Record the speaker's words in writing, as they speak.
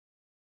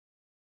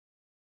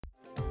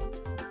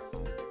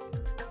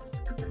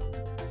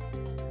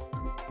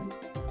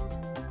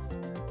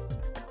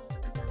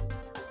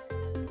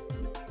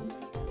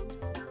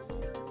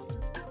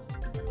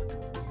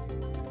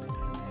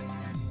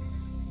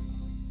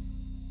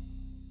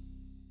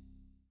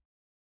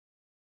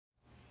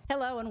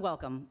Hello and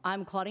welcome.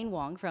 I'm Claudine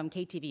Wong from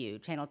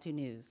KTVU, Channel 2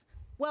 News.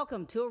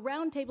 Welcome to a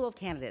roundtable of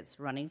candidates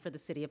running for the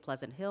City of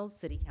Pleasant Hills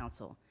City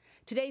Council.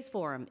 Today's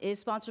forum is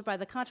sponsored by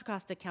the Contra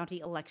Costa County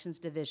Elections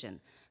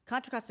Division,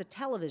 Contra Costa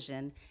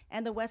Television,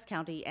 and the West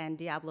County and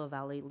Diablo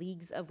Valley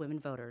Leagues of Women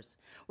Voters.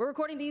 We're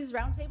recording these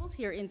roundtables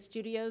here in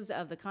studios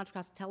of the Contra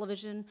Costa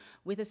Television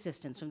with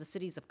assistance from the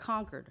cities of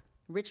Concord,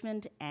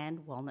 Richmond,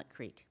 and Walnut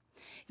Creek.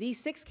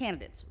 These 6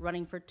 candidates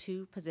running for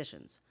 2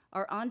 positions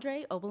are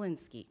Andre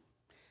Obolinski,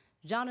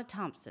 Jonna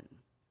Thompson,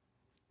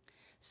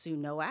 Sue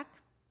Nowak,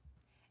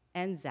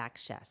 and Zach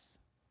Shess.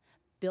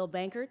 Bill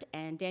Bankert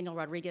and Daniel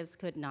Rodriguez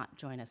could not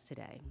join us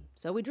today.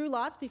 So we drew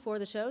lots before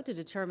the show to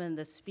determine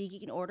the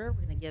speaking order.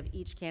 We're going to give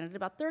each candidate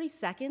about 30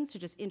 seconds to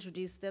just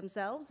introduce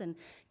themselves and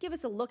give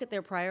us a look at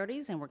their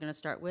priorities. And we're going to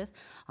start with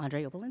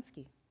Andre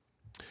Obolinski.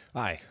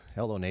 Hi.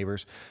 Hello,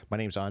 neighbors. My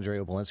name is Andre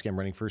Obolinski. I'm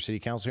running for City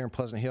Council here in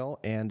Pleasant Hill,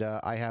 and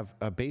I have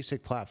a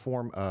basic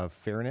platform of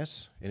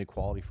fairness and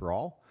equality for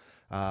all.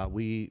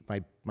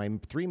 My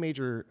 3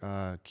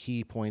 major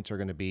key points are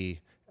going to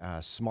be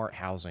smart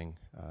housing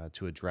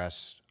to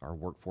address our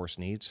workforce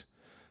needs,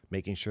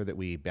 making sure that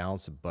we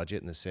balance the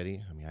budget in the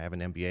city. I mean, I have an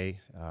MBA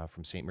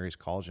from St. Mary's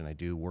College, and I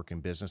do work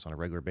in business on a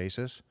regular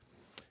basis,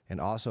 and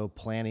also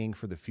planning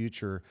for the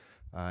future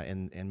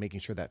and making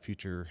sure that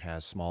future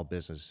has small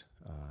business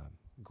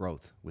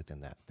growth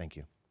within that. Thank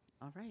you.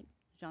 All right.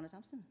 Jonna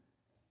Thompson.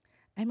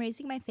 I'm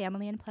raising my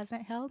family in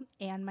Pleasant Hill,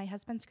 and my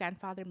husband's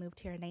grandfather moved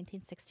here in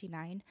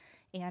 1969,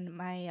 and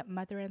my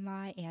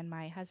mother-in-law and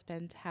my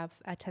husband have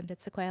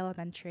attended Sequoia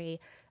Elementary,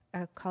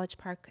 College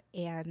Park,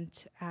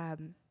 and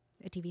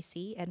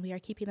DVC, and we are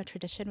keeping the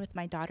tradition with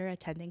my daughter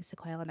attending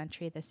Sequoia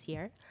Elementary this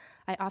year.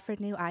 I offer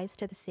new eyes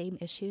to the same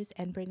issues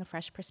and bring a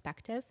fresh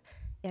perspective,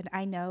 and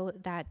I know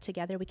that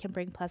together we can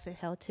bring Pleasant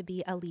Hill to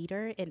be a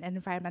leader in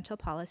environmental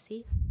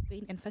policy,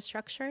 green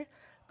infrastructure,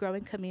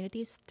 growing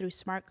communities through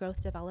smart growth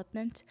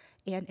development,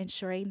 and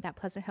ensuring that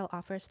Pleasant Hill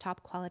offers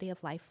top quality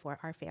of life for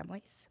our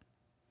families.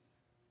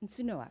 And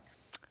Sue Nowak.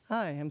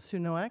 Hi, I'm Sue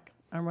Nowak.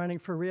 I'm running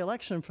for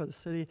re-election for the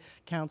City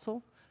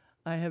Council.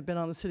 I have been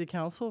on the City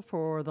Council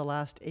for the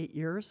last 8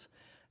 years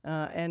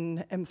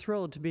and am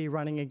thrilled to be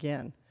running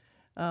again.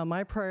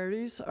 My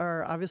priorities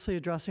are obviously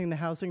addressing the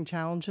housing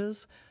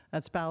challenges.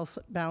 That's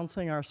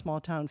balancing our small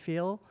town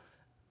feel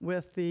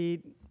with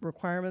the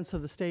requirements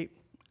of the state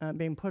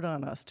being put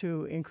on us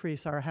to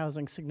increase our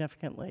housing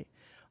significantly.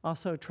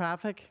 Also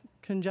traffic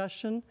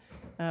congestion,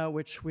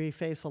 which we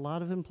face a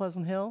lot of in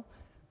Pleasant Hill,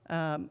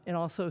 and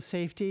also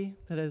safety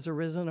that has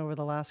arisen over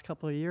the last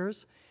couple of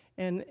years.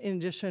 And in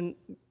addition,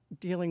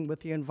 dealing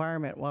with the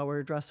environment while we're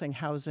addressing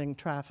housing,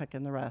 traffic,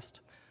 and the rest.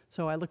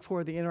 So I look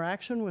forward to the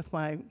interaction with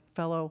my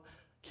fellow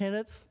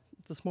candidates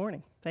this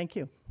morning. Thank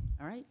you.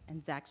 All right,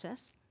 and Zach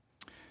Shess.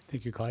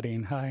 Thank you,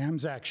 Claudine. Hi, I'm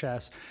Zach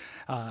Shess.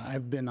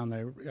 I've been on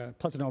the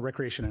Pleasant Hill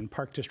Recreation and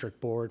Park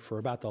District Board for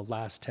about the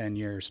last 10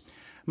 years.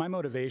 My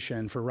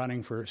motivation for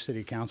running for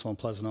City Council in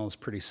Pleasant Hill is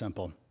pretty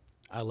simple.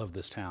 I love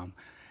this town,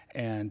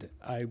 and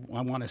I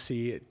want to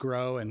see it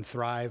grow and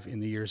thrive in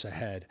the years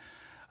ahead.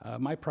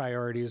 My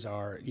priorities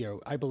are,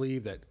 I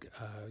believe that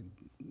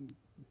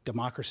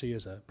democracy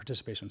is a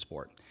participation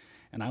sport,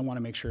 and I want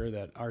to make sure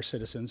that our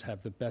citizens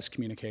have the best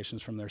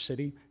communications from their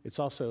city. It's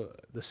also,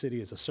 the city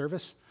is a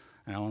service,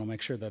 and I want to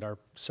make sure that our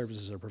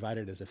services are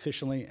provided as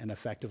efficiently and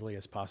effectively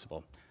as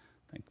possible.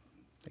 Thank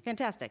you.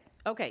 Fantastic.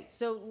 Okay,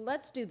 so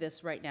let's do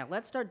this right now.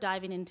 Let's start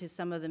diving into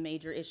some of the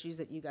major issues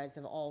that you guys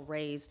have all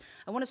raised.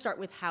 I want to start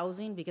with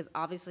housing because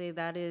obviously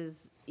that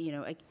is,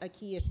 a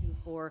key issue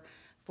for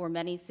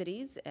many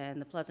cities,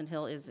 and the Pleasant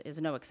Hill is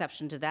no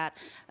exception to that.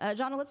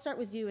 Jonna, let's start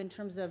with you in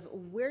terms of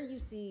where you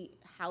see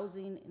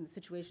housing in the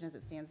situation as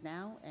it stands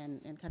now,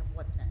 and kind of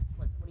what's next.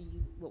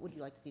 What would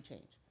you like to see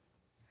change?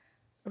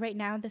 Right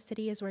now, the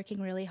city is working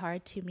really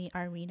hard to meet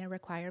our RENA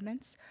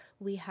requirements.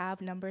 We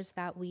have numbers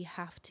that we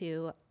have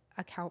to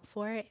account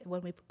for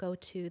when we go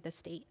to the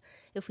state.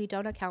 If we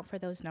don't account for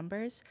those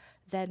numbers,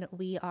 then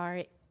we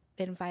are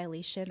in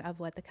violation of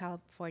what the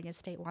California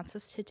state wants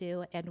us to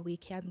do, and we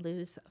can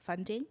lose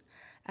funding,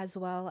 as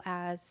well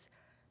as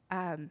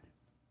our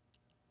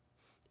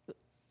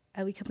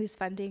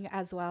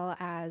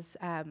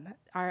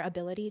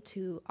ability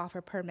to offer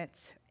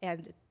permits,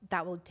 and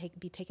that will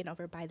be taken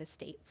over by the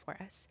state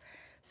for us.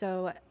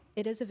 So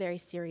it is a very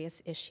serious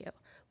issue.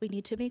 We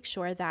need to make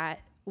sure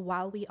that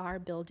while we are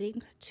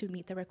building to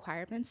meet the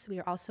requirements, we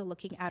are also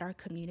looking at our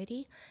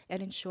community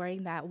and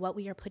ensuring that what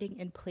we are putting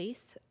in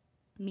place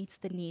meets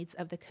the needs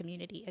of the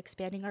community,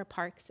 expanding our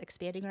parks,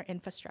 expanding our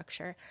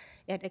infrastructure,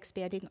 and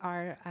expanding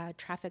our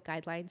traffic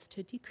guidelines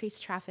to decrease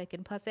traffic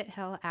in Pleasant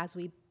Hill as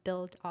we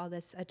build all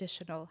this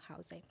additional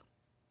housing.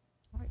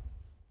 All right.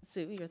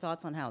 Sue, your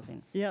thoughts on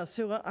housing? Yeah,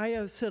 so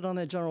I sit on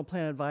the General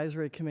Plan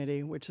Advisory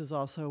Committee, which is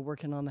also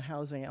working on the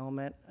housing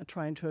element,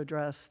 trying to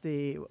address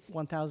the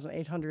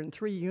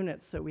 1,803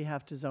 units that we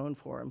have to zone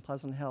for in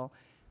Pleasant Hill.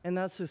 And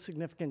that's a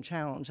significant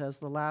challenge, as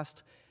the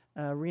last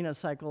RENA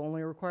cycle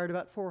only required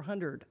about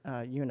 400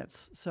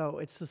 units. So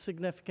it's a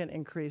significant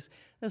increase,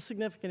 a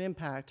significant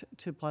impact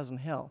to Pleasant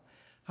Hill.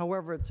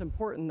 However, it's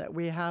important that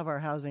we have our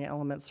housing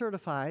element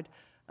certified.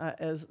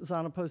 As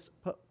Zana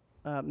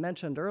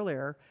mentioned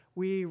earlier,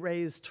 we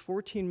raised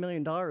 $14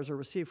 million or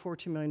received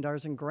 $14 million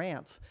in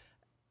grants.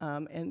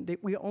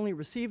 We only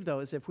receive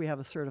those if we have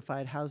a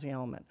certified housing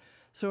element.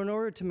 So in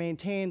order to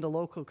maintain the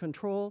local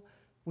control,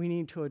 we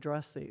need to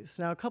address these.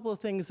 Now, a couple of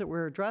things that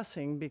we're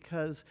addressing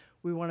because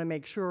we want to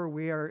make sure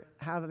we are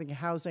having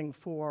housing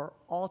for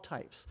all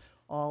types,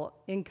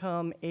 all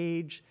income,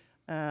 age.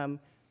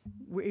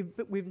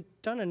 We've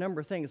done a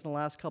number of things in the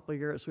last couple of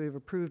years. We've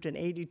approved an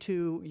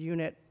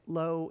 82-unit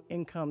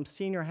low-income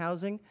senior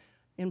housing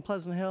in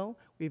Pleasant Hill.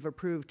 We've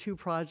approved 2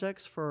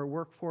 projects for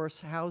workforce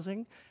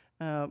housing,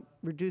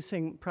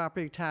 reducing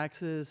property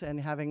taxes and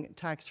having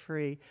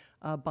tax-free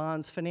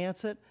bonds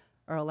finance it,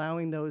 are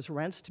allowing those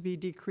rents to be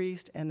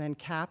decreased and then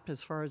capped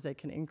as far as they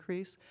can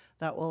increase.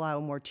 That will allow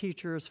more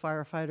teachers,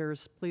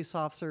 firefighters, police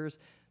officers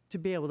to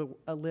be able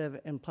to live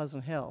in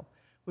Pleasant Hill.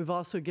 We've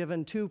also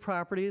given 2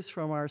 properties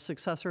from our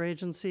successor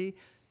agency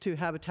to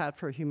Habitat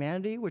for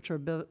Humanity, which are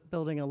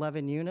building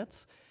 11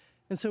 units.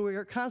 And so we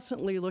are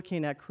constantly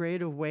looking at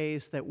creative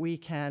ways that we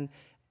can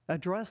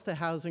address the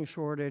housing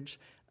shortage,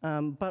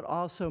 but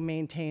also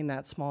maintain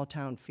that small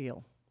town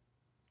feel.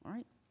 All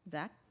right,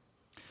 Zach?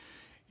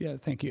 Yeah,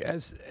 thank you.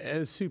 As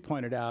Sue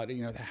pointed out,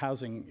 the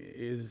housing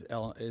is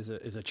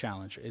a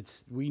challenge.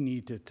 We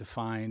need to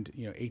find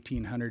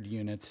 1,800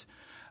 units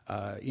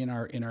in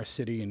our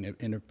city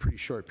in a pretty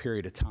short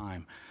period of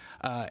time,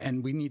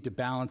 and we need to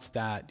balance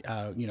that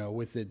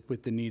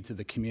with the needs of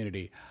the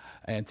community.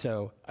 And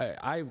so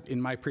I in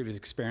my previous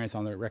experience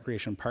on the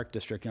Recreation Park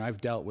District,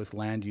 I've dealt with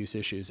land use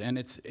issues, and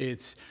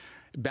it's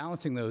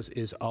balancing those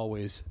is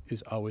always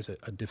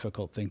a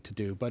difficult thing to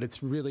do, but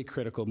it's really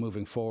critical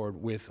moving forward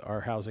with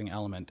our housing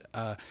element.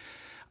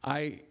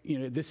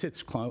 This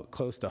hits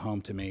close to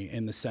home to me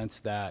in the sense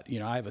that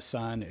I have a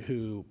son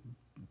who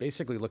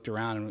basically looked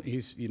around, and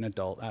he's an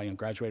adult,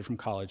 graduated from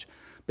college,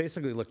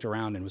 basically looked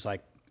around and was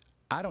like,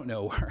 I don't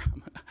know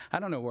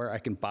where I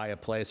can buy a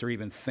place or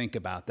even think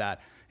about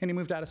that, and he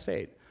moved out of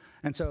state.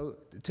 And so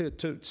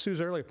to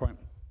Sue's earlier point,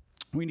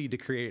 we need to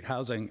create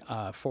housing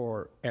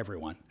for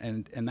everyone,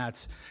 and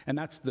that's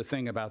the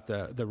thing about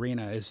the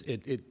RHNA is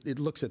it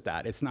looks at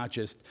that. It's not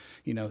just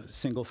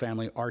single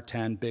family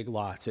R10 big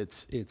lots.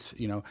 It's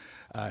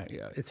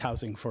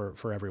housing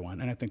for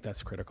everyone, and I think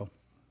that's critical.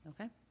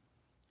 Okay,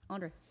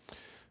 Andre.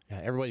 Yeah,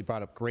 everybody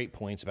brought up great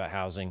points about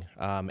housing.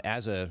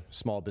 As a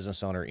small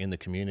business owner in the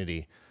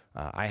community,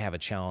 I have a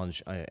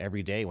challenge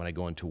every day when I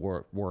go into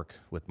work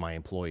with my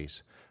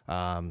employees.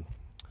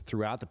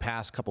 Throughout the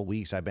past couple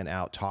weeks, I've been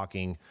out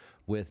talking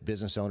with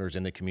business owners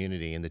in the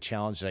community, and the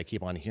challenge that I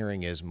keep on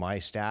hearing is my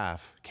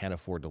staff can't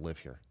afford to live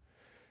here.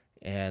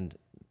 And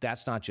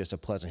that's not just a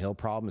Pleasant Hill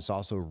problem, it's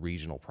also a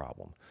regional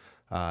problem.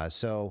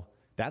 So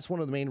that's one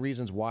of the main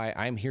reasons why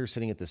I'm here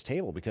sitting at this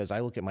table, because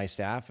I look at my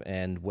staff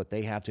and what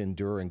they have to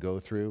endure and go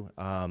through.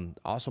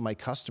 Also my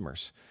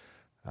customers.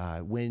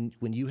 When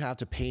you have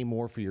to pay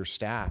more for your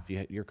staff,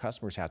 your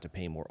customers have to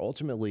pay more.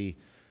 Ultimately,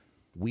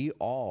 we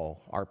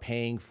all are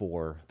paying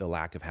for the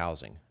lack of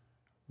housing.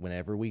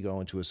 Whenever we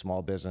go into a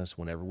small business,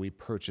 whenever we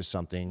purchase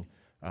something,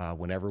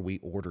 whenever we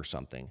order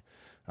something.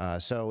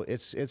 So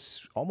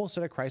it's almost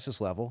at a crisis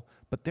level,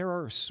 but there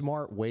are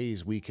smart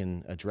ways we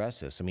can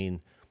address this. I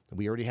mean,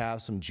 we already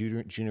have some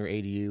junior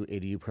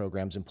ADU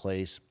programs in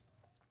place.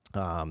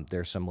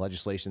 There's some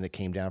legislation that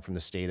came down from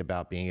the state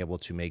about being able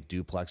to make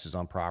duplexes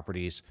on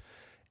properties.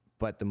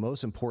 But the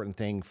most important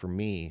thing for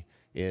me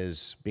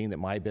is, being that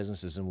my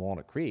business is in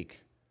Walnut Creek,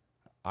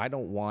 I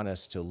don't want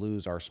us to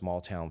lose our small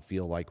town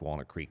feel like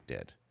Walnut Creek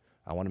did.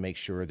 I want to make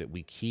sure that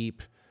we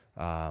keep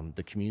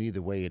the community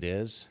the way it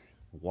is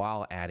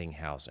while adding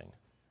housing.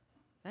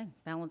 Okay.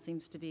 Balance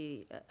seems to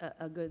be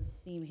a good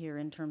theme here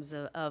in terms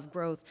of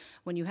growth.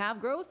 When you have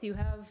growth, you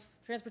have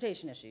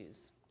transportation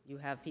issues. You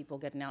have people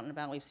getting out and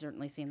about. We've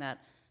certainly seen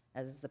that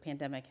as the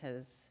pandemic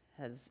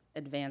has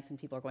advanced and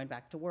people are going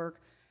back to work.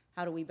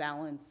 How do we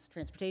balance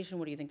transportation?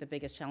 What do you think the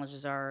biggest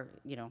challenges are?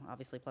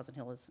 Obviously Pleasant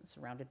Hill is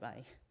surrounded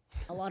by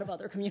a lot of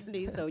other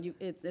communities, so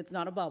it's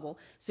not a bubble.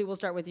 Sue, we'll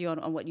start with you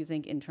on what you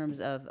think in terms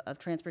of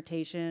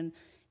transportation,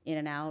 in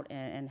and out,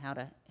 and how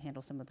to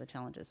handle some of the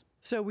challenges.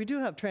 So we do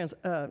have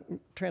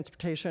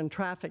transportation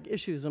traffic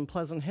issues in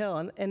Pleasant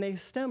Hill, and they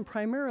stem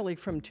primarily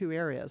from 2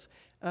 areas.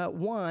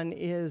 One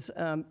is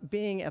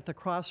being at the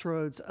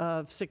crossroads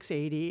of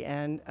 680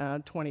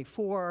 and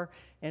 24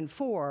 and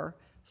 4,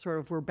 sort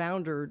of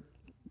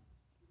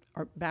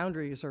our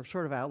boundaries are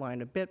sort of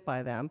outlined a bit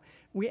by them.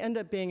 We end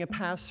up being a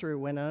pass-through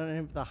when any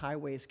of the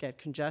highways get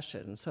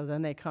congested, and so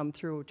then they come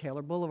through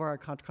Taylor Boulevard,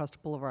 Contra Costa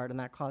Boulevard, and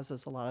that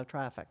causes a lot of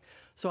traffic.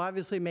 So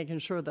obviously making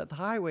sure that the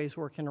highways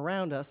working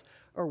around us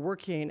are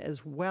working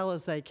as well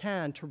as they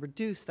can to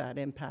reduce that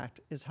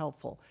impact is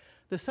helpful.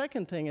 The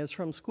second thing is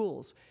from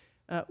schools.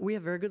 We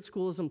have very good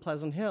schools in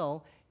Pleasant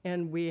Hill,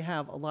 and we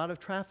have a lot of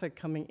traffic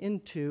coming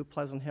into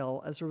Pleasant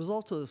Hill as a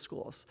result of the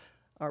schools.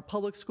 Our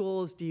public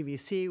schools,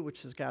 DVC,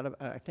 which has got,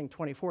 I think,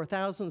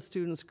 24,000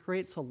 students,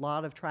 creates a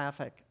lot of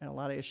traffic and a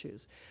lot of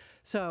issues.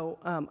 So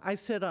I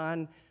sit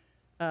on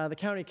The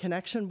County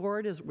Connection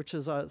Board, which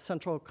is a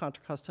central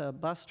Contra Costa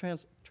bus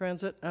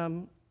transit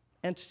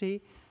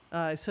entity.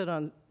 I sit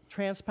on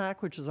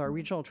TransPac, which is our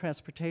regional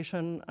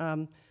transportation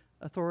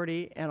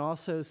authority, and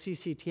also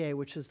CCTA,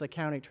 which is the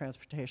county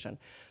transportation.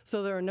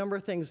 So there are a number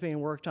of things being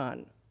worked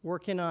on.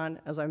 Working on,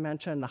 as I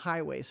mentioned, the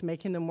highways,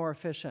 making them more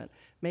efficient,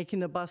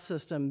 making the bus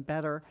system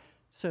better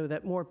so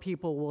that more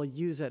people will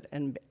use it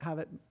and have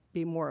it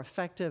be more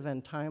effective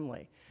and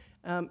timely.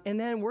 And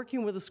then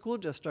working with the school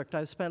district.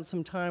 I've spent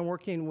some time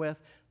working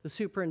with the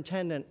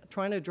superintendent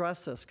trying to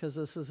address this, because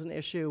this is an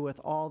issue with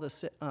all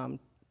the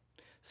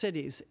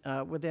cities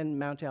within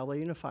Mount Diablo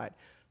Unified.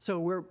 So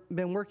we've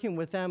been working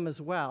with them as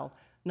well.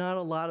 Not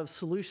a lot of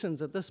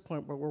solutions at this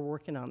point, but we're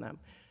working on them.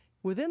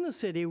 Within the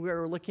city,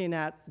 we're looking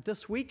at,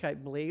 this week, I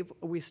believe,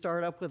 we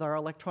start up with our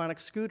electronic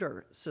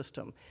scooter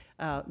system,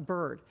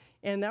 BIRD.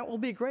 And that will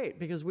be great,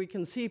 because we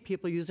can see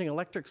people using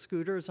electric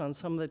scooters on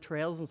some of the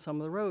trails and some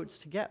of the roads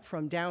to get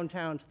from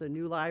downtown to the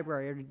new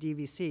library or to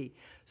DVC.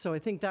 So I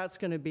think that's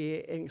going to be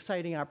an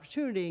exciting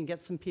opportunity and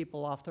get some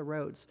people off the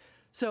roads.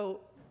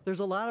 So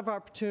there's a lot of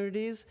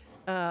opportunities,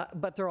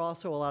 but there are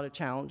also a lot of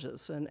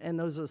challenges, and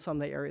those are some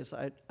of the areas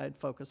I'd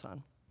focus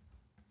on.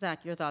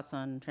 Zach, your thoughts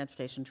on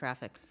transportation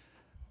traffic?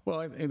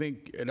 Well, I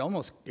think it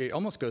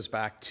almost goes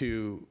back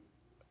to,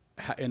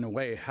 in a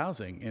way,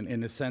 housing, in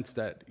the sense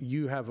that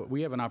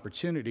we have an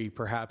opportunity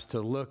perhaps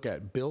to look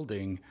at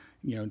building,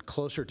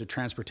 closer to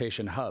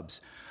transportation hubs,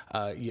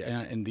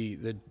 and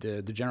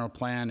the general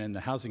plan and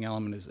the housing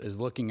element is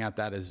looking at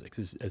that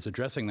as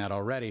addressing that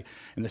already,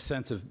 in the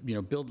sense of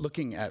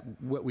looking at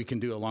what we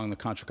can do along the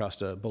Contra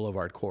Costa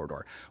Boulevard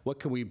corridor. What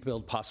can we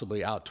build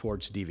possibly out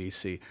towards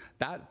DVC?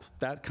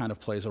 That kind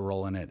of plays a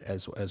role in it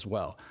as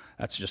well.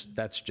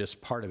 That's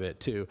just part of it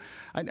too.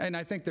 And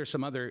I think there's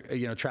some other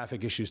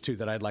traffic issues too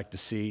that I'd like to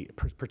see,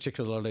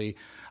 particularly.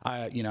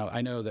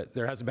 I know that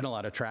there hasn't been a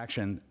lot of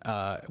traction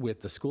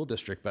with the school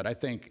district, but I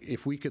think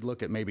if we could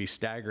look at maybe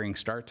staggering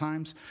start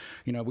times,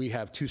 we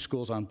have 2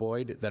 schools on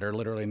Boyd that are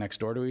literally next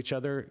door to each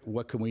other.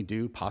 What can we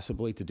do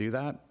possibly to do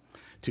that?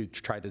 To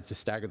try to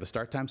stagger the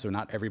start time so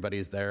not everybody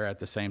is there at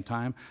the same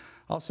time.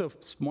 Also,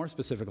 more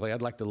specifically,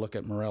 I'd like to look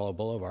at Morello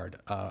Boulevard.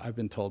 I've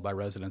been told by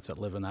residents that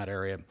live in that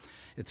area,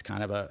 it's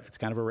kind of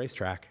a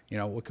racetrack.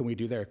 What can we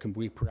do there? Can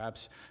we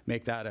perhaps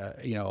make that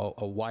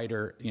a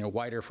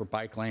wider for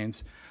bike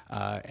lanes,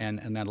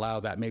 and allow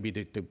that maybe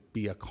to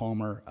be a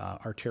calmer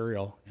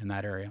arterial in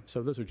that area?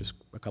 So those are just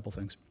a couple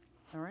things.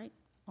 All right,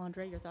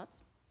 Andre, your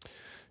thoughts?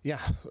 Yeah,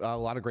 a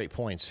lot of great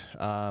points.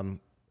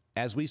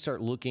 As we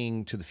start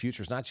looking to the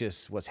future, it's not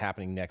just what's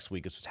happening next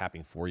week, it's what's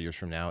happening 4 years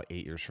from now,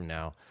 8 years from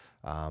now.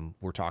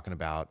 We're talking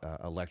about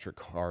electric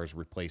cars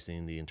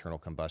replacing the internal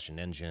combustion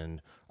engine,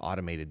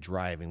 automated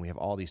driving. We have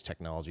all these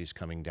technologies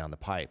coming down the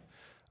pipe.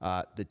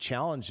 The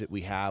challenge that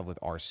we have with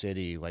our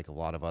city, like a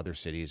lot of other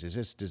cities, is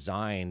it's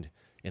designed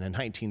in a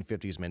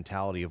 1950s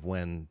mentality of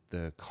when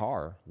the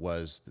car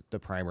was the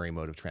primary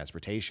mode of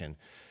transportation.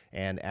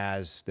 And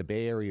as the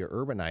Bay Area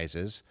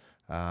urbanizes,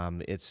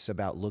 it's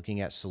about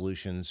looking at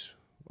solutions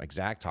like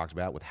Zach talked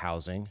about with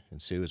housing,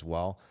 and Sue as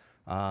well,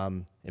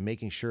 and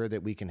making sure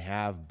that we can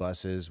have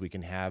buses, we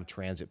can have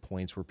transit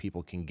points where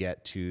people can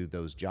get to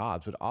those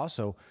jobs, but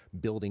also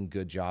building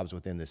good jobs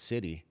within the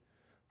city,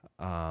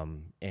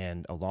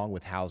 and along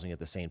with housing at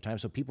the same time,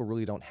 so people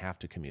really don't have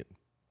to commute.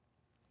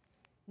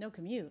 No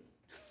commute.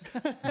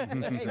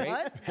 Hey,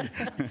 what?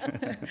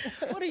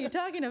 What are you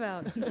talking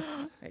about?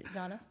 Right,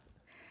 Donna?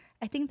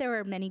 I think there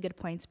were many good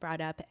points brought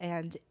up,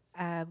 and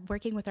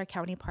working with our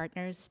county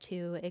partners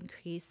to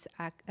increase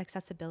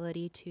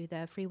accessibility to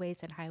the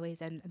freeways and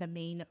highways and the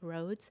main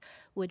roads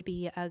would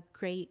be a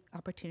great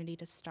opportunity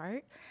to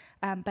start.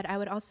 But I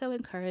would also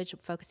encourage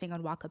focusing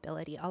on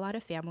walkability. A lot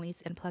of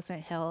families in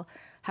Pleasant Hill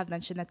have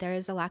mentioned that there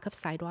is a lack of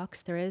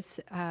sidewalks. There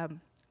is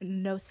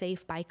no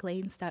safe bike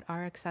lanes that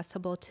are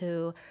accessible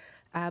to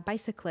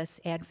bicyclists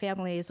and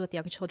families with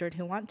young children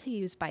who want to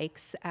use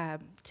bikes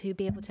to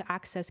be able to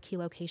access key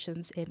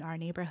locations in our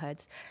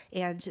neighborhoods.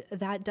 And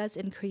that does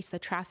increase the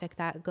traffic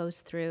that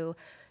goes through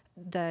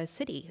the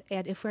city.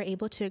 And if we're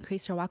able to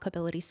increase our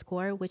walkability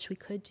score, which we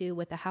could do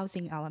with the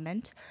housing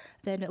element,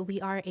 then we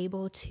are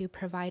able to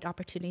provide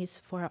opportunities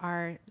for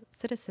our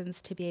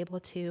citizens to be able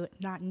to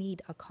not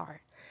need a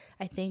car.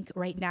 I think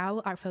right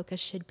now our focus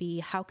should be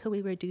how can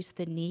we reduce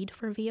the need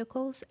for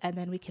vehicles, and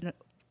then we can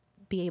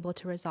be able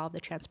to resolve the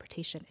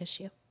transportation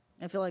issue.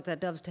 I feel like that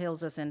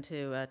dovetails us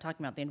into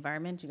talking about the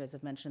environment. You guys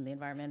have mentioned the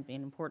environment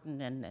being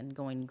important and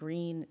going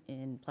green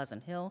in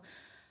Pleasant Hill.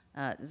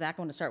 Zach,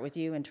 I want to start with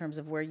you in terms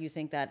of where you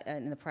think that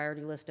in the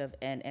priority list of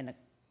and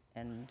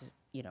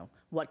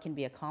what can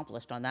be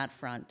accomplished on that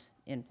front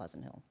in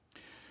Pleasant Hill.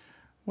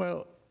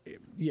 Well,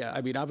 yeah,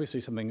 I mean,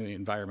 obviously something in the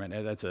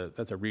environment, that's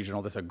a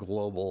regional, that's a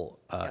global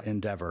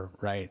endeavor,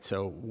 right?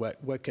 So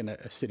what can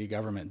a city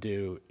government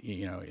do,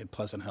 in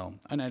Pleasant Hill?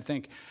 And I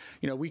think,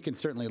 we can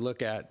certainly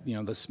look at,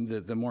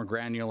 the more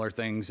granular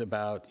things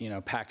about,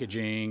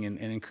 packaging and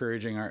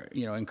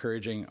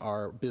encouraging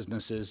our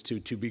businesses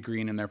to be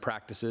green in their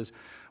practices.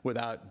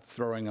 without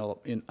throwing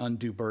an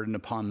undue burden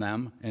upon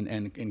them and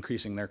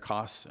increasing their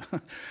costs.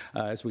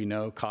 As we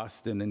know,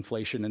 cost and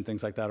inflation and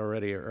things like that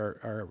already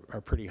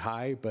are pretty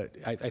high, but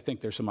I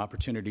think there's some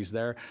opportunities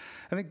there.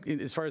 I think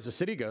as far as the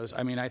city goes,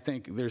 I mean, I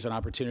think there's an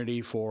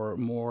opportunity for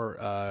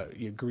more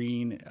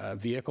green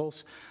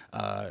vehicles,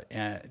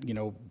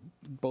 and,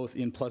 both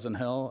in Pleasant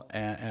Hill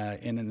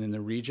and in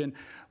the region.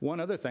 One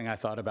other thing I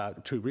thought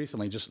about too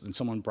recently, just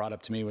someone brought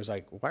up to me, was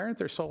like, why aren't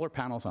there solar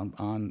panels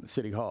on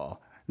City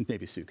Hall?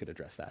 Maybe Sue could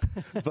address that.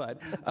 But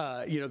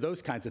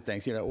those kinds of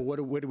things. What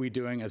are we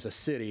doing as a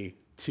city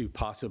to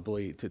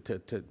possibly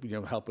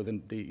to help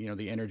with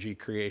the energy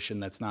creation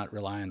that's not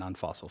reliant on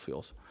fossil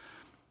fuels,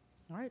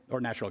 All right.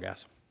 or natural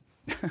gas?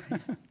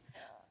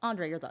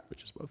 Andre, your thoughts?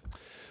 Which is both.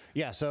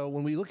 Yeah, so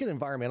when we look at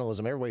environmentalism,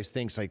 everybody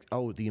thinks like,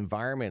 oh, the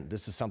environment,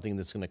 this is something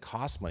that's going to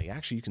cost money.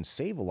 Actually, you can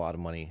save a lot of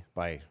money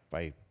by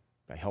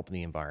helping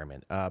the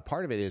environment.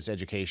 Part of it is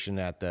education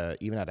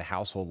even at a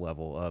household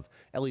level of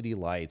LED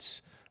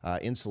lights,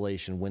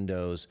 insulation,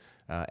 windows,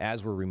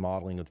 as we're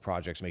remodeling with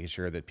projects, making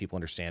sure that people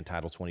understand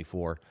Title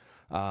 24.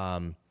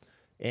 And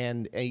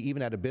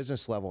even at a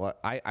business level,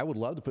 I would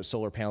love to put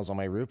solar panels on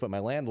my roof, but my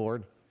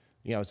landlord,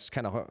 it's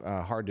kind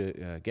of hard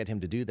to get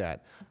him to do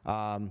that.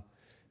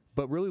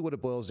 But really what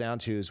it boils down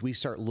to is we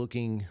start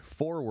looking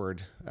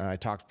forward. I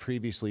talked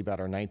previously about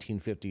our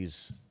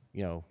 1950s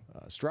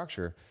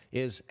structure,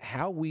 is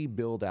how we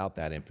build out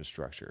that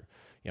infrastructure.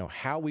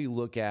 How we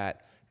look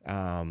at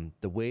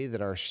the way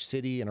that our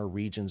city and our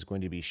region is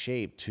going to be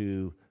shaped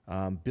to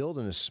build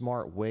in a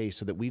smart way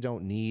so that we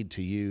don't need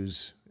to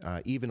use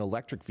even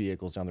electric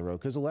vehicles down the road,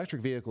 because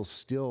electric vehicles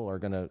still are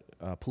going to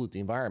pollute the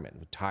environment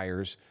with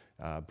tires,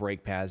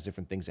 brake pads,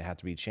 different things that have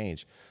to be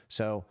changed.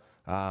 So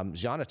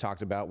Jana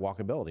talked about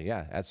walkability.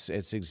 Yeah,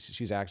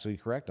 she's actually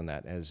correct on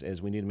that,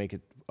 as we need to make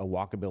it a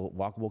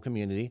walkable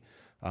community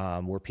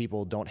where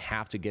people don't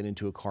have to get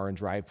into a car and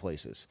drive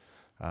places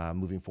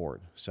moving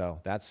forward.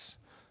 So that's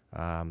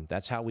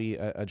how we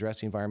address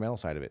the environmental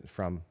side of it,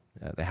 from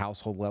the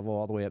household level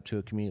all the way up to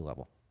a community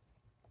level.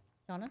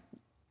 Jana?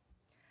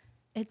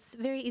 It's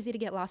very easy to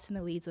get lost in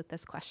the weeds with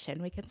this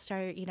question. We can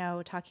start,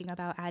 talking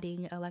about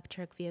adding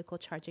electric vehicle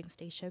charging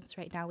stations.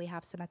 Right now we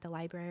have some at the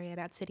library and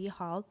at City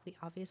Hall. We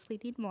obviously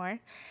need more.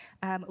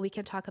 We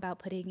can talk about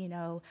putting,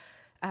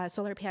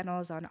 solar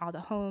panels on all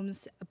the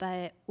homes.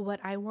 But what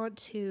I want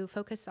to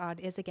focus on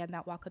is, again,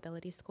 that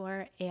walkability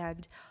score,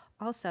 and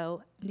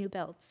also new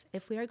builds.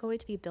 If we are going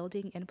to be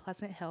building in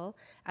Pleasant Hill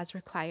as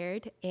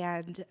required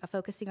and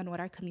focusing on what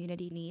our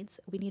community needs,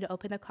 we need to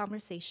open the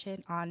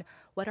conversation on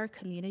what our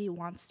community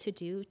wants to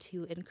do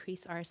to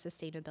increase our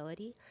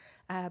sustainability.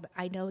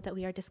 I know that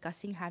we are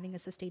discussing having a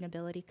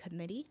sustainability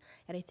committee,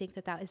 and I think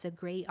that is a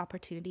great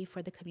opportunity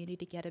for the community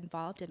to get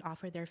involved and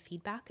offer their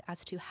feedback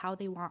as to how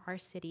they want our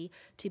city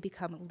to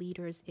become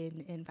leaders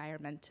in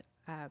environment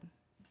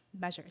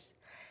measures.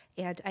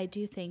 And I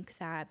do think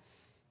that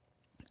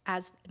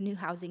as new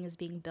housing is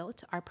being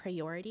built, our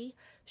priority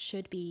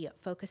should be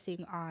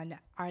focusing on,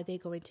 are they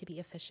going to be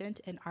efficient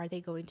and are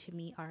they going to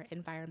meet our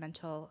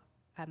environmental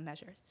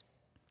measures?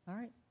 All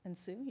right. And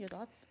Sue, your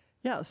thoughts?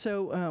 Yeah,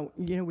 so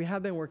we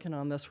have been working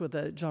on this with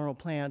a general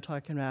plan,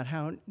 talking about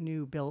how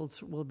new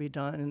builds will be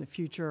done in the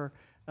future,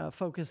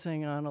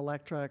 focusing on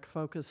electric,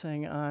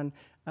 focusing on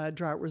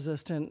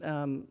drought-resistant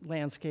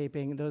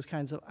landscaping, those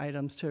kinds of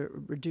items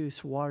to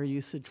reduce water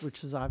usage,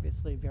 which is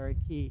obviously very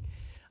key.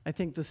 I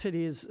think the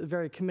city is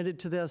very committed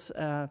to this.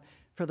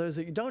 For those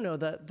that you don't know,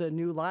 the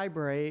new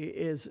library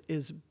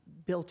is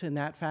built in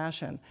that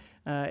fashion.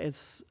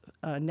 It's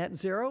net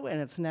zero, and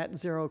it's net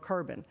zero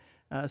carbon.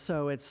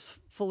 So it's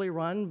fully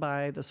run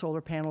by the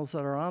solar panels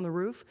that are on the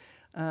roof,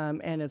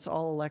 and it's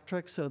all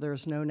electric, so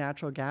there's no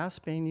natural gas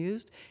being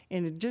used.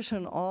 In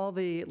addition, all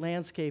the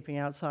landscaping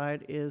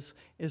outside is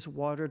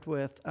watered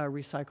with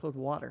recycled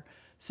water.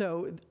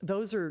 So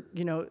those are,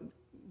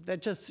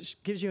 that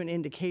just gives you an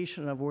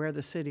indication of where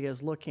the city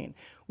is looking.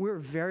 We're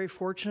very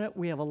fortunate.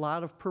 We have a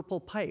lot of purple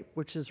pipe,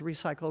 which is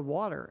recycled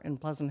water in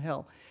Pleasant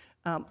Hill.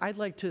 I'd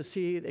like to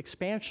see the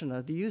expansion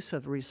of the use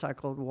of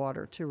recycled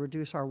water to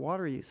reduce our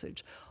water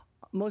usage.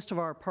 Most of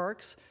our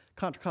parks,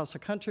 Contra Costa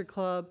Country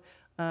Club,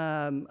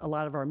 a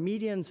lot of our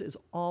medians is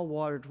all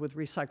watered with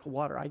recycled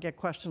water. I get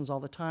questions all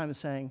the time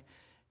saying,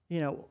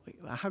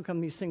 how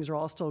come these things are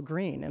all still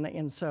green?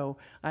 And so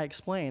I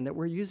explain that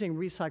we're using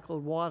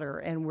recycled water,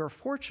 and we're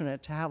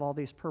fortunate to have all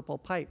these purple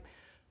pipe.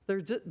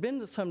 There's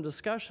been some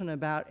discussion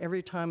about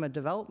every time a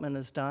development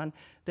is done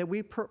that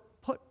we put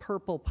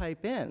purple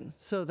pipe in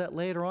so that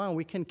later on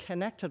we can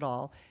connect it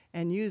all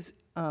and use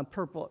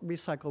purple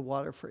recycled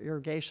water for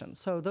irrigation.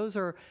 So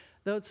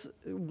that's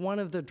one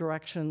of the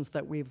directions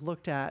that we've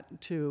looked at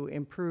to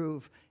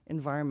improve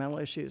environmental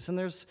issues. And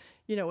there's,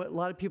 a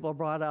lot of people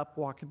brought up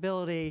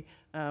walkability.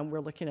 We're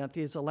looking at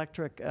these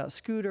electric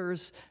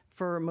scooters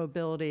for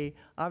mobility.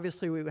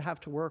 Obviously, we would have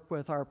to work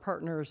with our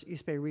partners,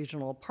 East Bay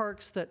Regional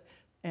Parks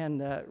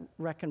and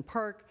Rec and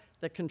Park,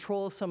 that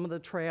control some of the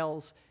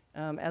trails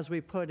as we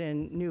put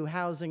in new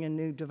housing and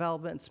new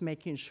developments,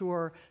 making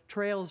sure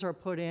trails are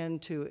put in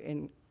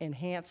to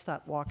enhance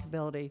that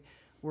walkability.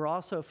 We're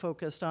also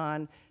focused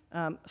on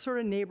sort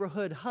of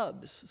neighborhood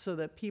hubs so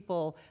that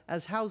people,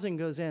 as housing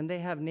goes in, they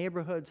have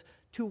neighborhoods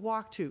to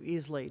walk to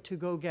easily, to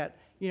go get,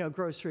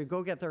 grocery,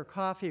 go get their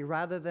coffee,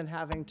 rather than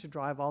having to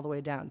drive all the way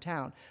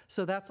downtown.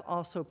 So that's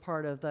also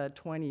part of the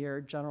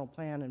 20-year general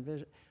plan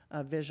and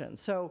vision.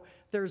 So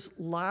there's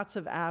lots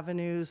of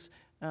avenues,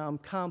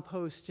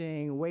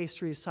 composting, waste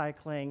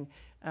recycling,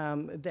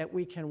 that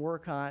we can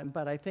work on,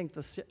 but I think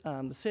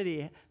the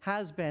city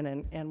has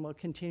been and will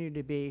continue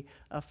to be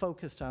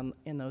focused on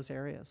in those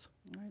areas.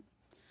 All right.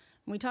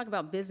 When we talk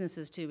about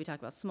businesses too, we talk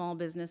about small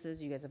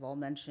businesses. You guys have all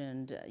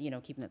mentioned,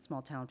 keeping that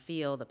small town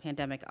feel. The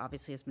pandemic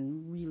obviously has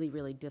been really,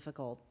 really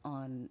difficult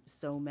on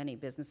so many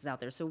businesses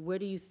out there. So where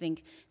do you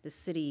think the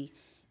city,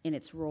 in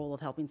its role of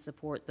helping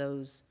support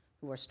those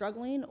who are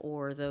struggling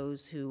or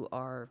those who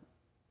are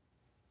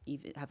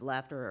have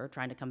left or are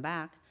trying to come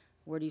back,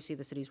 where do you see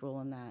the city's role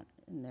in that?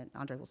 And then,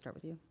 Andre, we'll start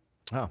with you.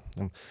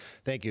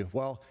 Thank you.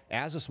 Well,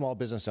 as a small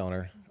business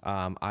owner,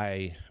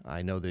 I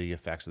know the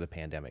effects of the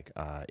pandemic.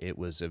 It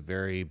was a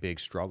very big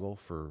struggle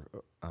for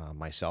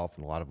myself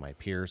and a lot of my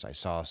peers. I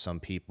saw some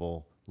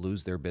people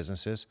lose their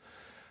businesses.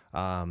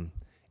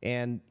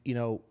 And,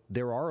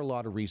 there are a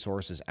lot of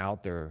resources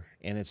out there,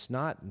 and it's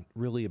not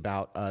really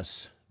about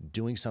us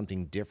doing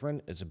something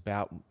different. It's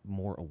about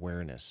more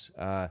awareness.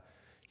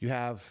 You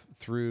have,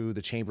 through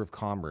the Chamber of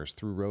Commerce,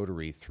 through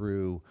Rotary,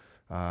 through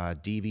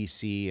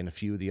DVC and a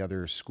few of the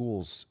other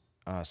schools,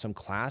 some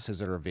classes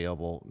that are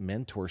available,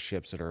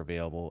 mentorships that are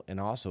available, and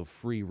also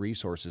free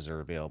resources that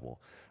are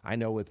available. I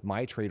know with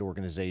my trade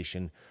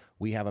organization,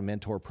 we have a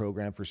mentor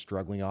program for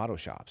struggling auto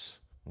shops,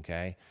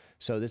 okay?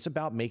 So it's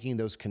about making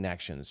those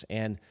connections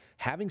and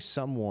having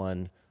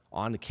someone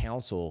on the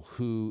council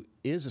who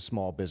is a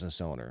small business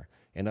owner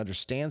and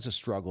understands the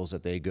struggles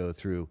that they go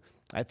through,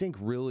 I think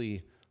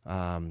really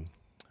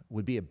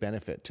would be a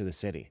benefit to the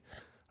city.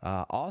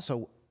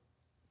 Also,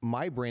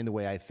 my brain, the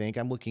way I think,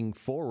 I'm looking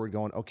forward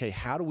going, okay,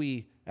 how do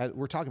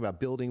we're talking about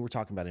building, we're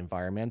talking about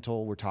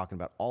environmental, we're talking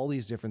about all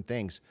these different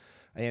things.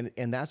 And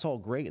that's all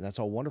great and that's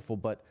all wonderful,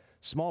 but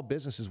small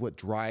business is what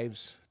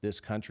drives this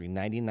country.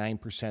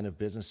 99% of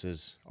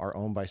businesses are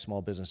owned by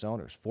small business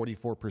owners.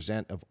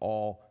 44% of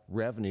all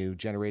revenue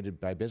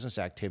generated by business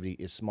activity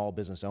is small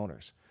business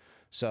owners.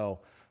 So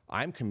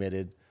I'm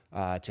committed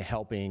to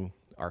helping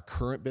our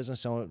current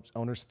business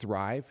owners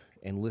thrive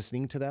and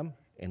listening to them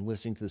and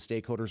listening to the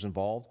stakeholders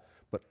involved,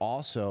 but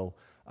also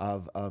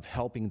of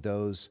helping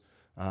those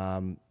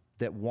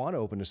that want to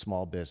open a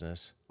small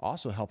business,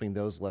 also helping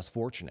those less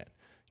fortunate.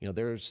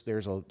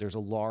 There's a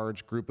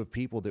large group of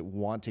people that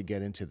want to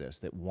get into this,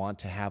 that want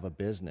to have a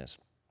business,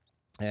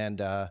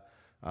 and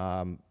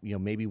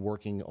maybe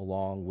working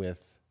along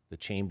with the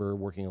chamber,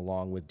 working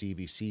along with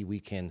DVC, we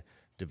can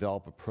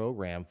develop a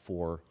program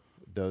for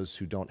those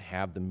who don't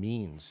have the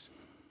means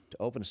to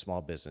open a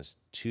small business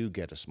to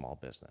get a small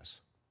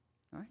business.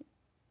 All right.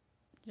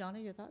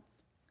 Johnny, your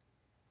thoughts?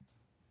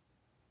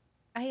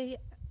 I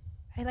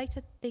like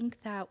to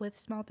think that with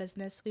small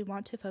business, we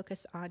want to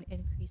focus on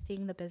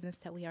increasing the business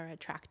that we are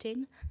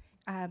attracting.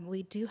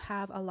 We do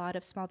have a lot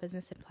of small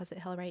business in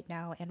Pleasant Hill right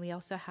now, and we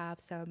also have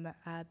some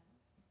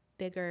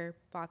bigger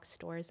box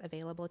stores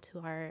available to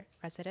our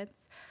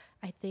residents.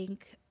 I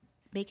think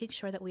making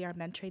sure that we are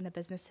mentoring the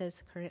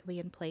businesses currently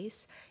in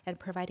place and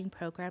providing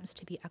programs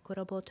to be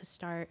equitable to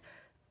start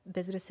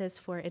businesses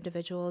for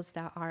individuals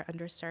that are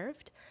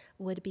underserved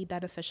would be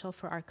beneficial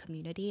for our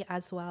community,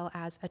 as well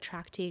as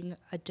attracting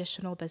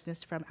additional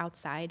business from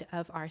outside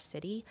of our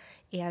city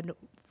and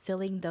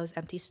filling those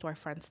empty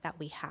storefronts that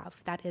we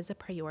have. That is a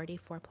priority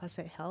for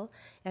Pleasant Hill,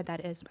 and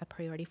that is a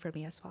priority for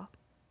me as well.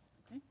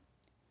 Okay.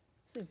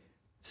 Sue.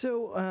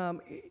 So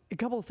a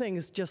couple of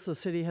things just the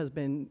city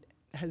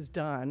has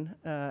done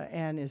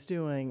and is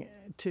doing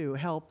to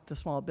help the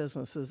small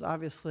businesses.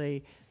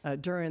 Obviously,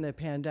 during the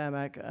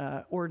pandemic,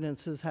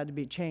 ordinances had to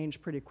be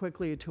changed pretty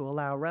quickly to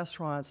allow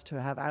restaurants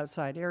to have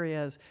outside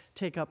areas,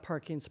 take up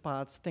parking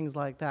spots, things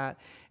like that.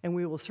 And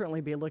we will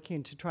certainly be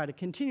looking to try to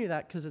continue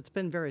that because it's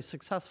been very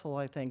successful,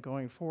 I think,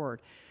 going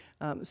forward.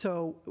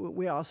 So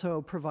we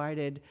also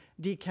provided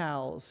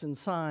decals and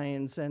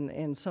signs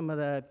and some of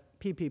the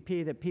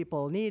PPP that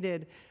people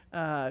needed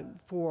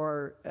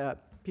for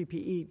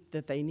PPE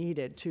that they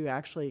needed to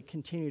actually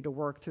continue to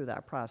work through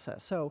that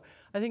process. So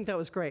I think that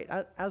was great.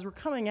 As we're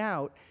coming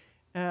out,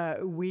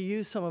 we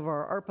use some of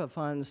our ARPA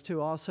funds to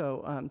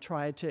also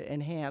try to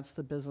enhance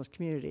the business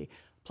community.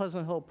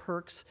 Pleasant Hill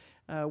Perks,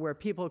 where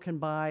people can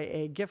buy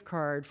a gift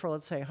card for,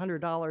 let's say,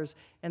 $100,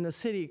 and the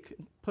city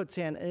puts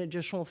in an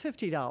additional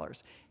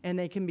 $50, and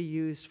they can be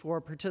used for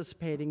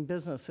participating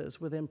businesses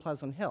within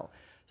Pleasant Hill.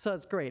 So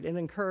that's great. It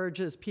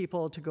encourages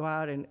people to go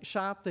out and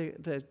shop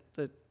the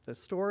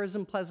stores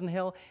in Pleasant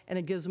Hill, and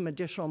it gives them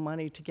additional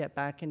money to get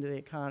back into the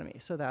economy.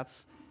 So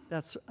that's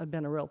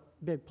been a real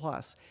big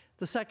plus.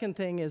 The second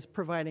thing is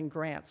providing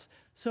grants.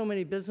 So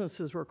many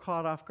businesses were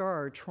caught off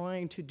guard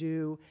trying to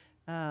do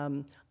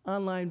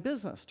online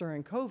business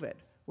during COVID,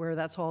 where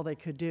that's all they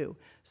could do.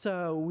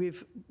 So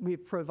we've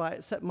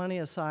set money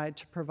aside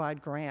to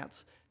provide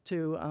grants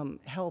to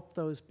help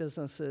those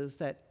businesses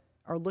that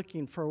are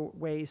looking for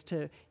ways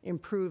to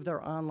improve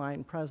their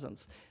online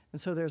presence.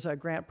 And so there's a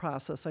grant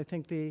process. I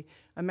think the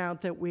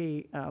amount that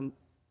we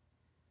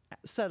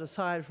set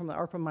aside from the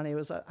ARPA money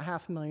was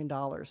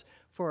 $500,000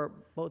 for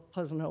both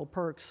Pleasant Hill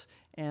Perks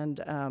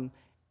and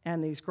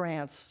these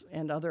grants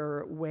and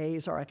other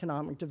ways our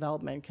economic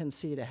development can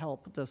see to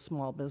help the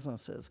small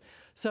businesses.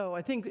 So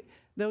I think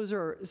those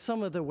are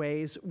some of the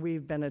ways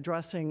we've been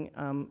addressing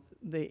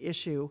the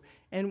issue,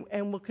 and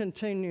we'll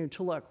continue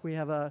to look. We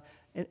have an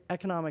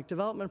economic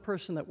development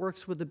person that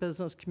works with the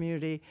business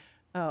community.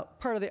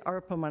 Part of the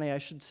ARPA money, I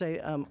should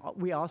say,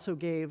 we also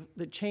gave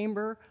the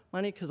chamber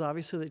money because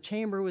obviously the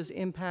chamber was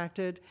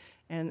impacted,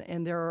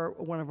 and they're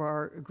one of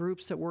our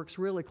groups that works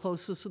really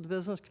closest with the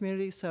business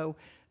community. So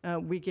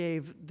we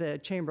gave the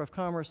Chamber of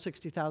Commerce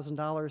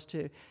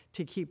 $60,000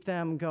 to keep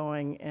them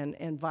going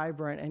and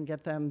vibrant and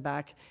get them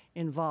back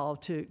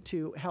involved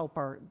to help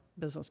our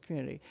business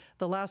community.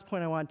 The last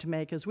point I want to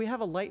make is we have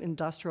a light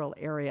industrial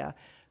area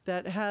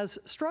that has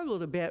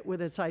struggled a bit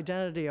with its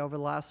identity over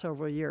the last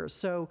several years.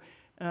 So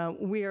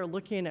we are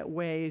looking at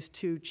ways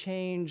to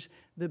change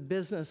the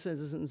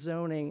businesses and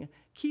zoning,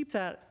 keep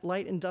that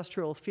light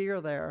industrial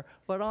feel there,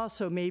 but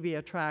also maybe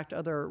attract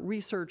other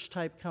research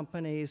type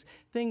companies,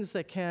 things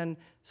that can,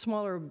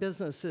 smaller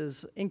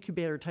businesses,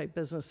 incubator type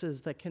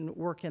businesses that can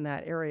work in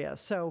that area.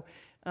 So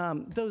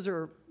those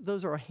are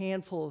a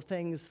handful of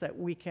things that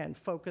we can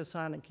focus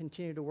on and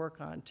continue to work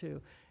on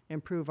to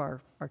improve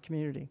our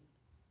community.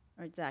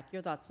 All right, Zach,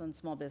 your thoughts on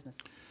small business?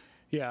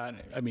 Yeah,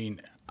 I mean,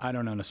 I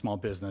don't own a small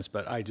business,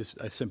 but I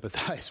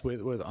sympathize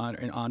with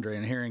Andre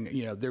and hearing,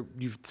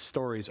 you've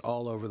stories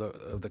all over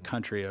the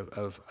country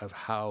of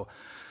how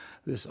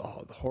this the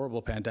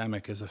horrible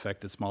pandemic has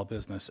affected small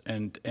business,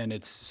 and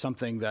it's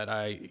something that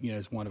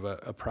is one of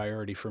a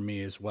priority for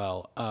me as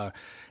well.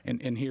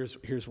 And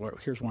here's where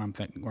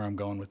I'm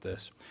going with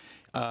this.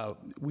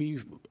 We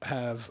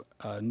have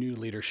new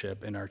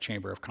leadership in our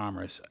Chamber of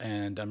Commerce,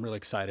 and I'm really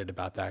excited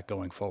about that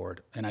going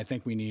forward. And I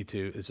think we need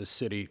to, as a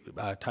city,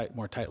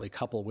 more tightly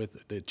couple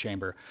with the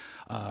Chamber.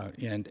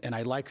 And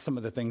I like some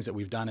of the things that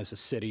we've done as a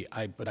city,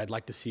 but I'd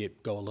like to see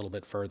it go a little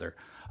bit further.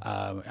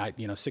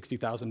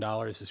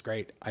 $60,000 is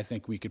great. I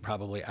think we could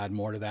probably add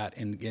more to that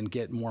and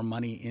get more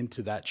money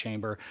into that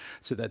chamber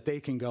so that they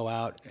can go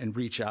out and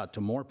reach out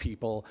to more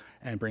people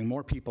and bring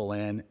more people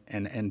in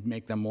and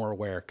make them more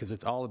aware, because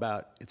it's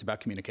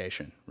about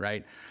communication,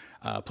 right?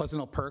 Pleasant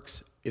Hill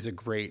Perks is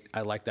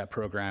I like that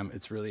program.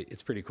 It's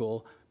pretty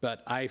cool.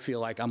 But I feel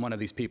like I'm one of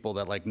these people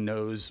that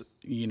knows,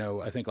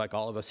 I think like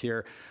all of us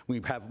here, we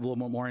have a little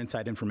more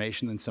inside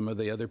information than some of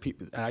the other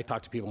people. And I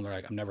talk to people and they're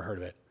like, I've never heard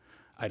of it.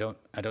 I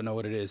don't know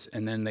what it is.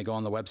 And then they go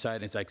on the website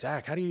and it's like,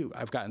 Zach, how do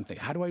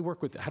I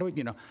work with,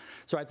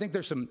 so I think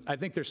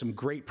there's some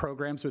great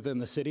programs within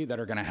the city that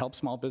are going to help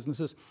small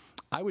businesses.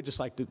 I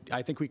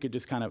think we could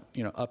just kind of,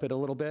 up it a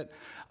little bit.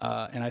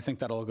 And I think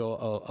that'll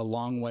go a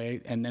long way.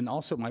 And then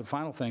also my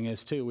final thing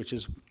is too, which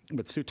is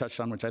what Sue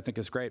touched on, which I think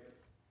is great,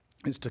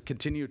 is to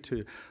continue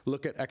to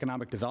look at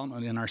economic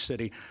development in our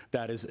city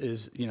that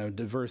is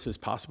diverse as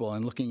possible,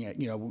 and looking at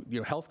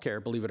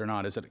healthcare, believe it or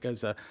not, is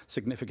a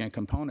significant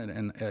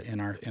component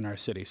in our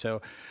city.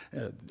 So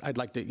I'd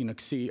like to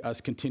see us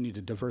continue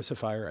to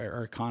diversify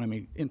our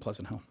economy in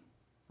Pleasant Hill.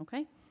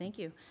 Okay, thank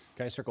you.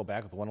 Can I circle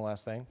back with one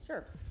last thing?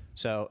 Sure.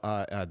 So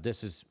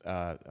this is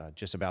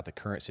just about the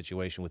current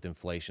situation with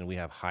inflation. We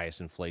have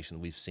highest inflation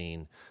we've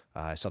seen.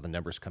 I saw the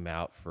numbers come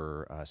out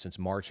for since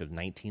March of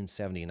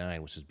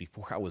 1979, which is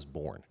before I was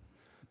born.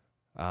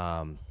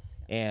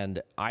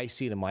 And I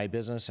see it in my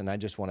business, and I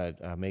just want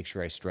to make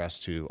sure I stress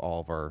to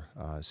all of our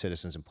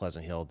citizens in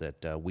Pleasant Hill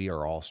that we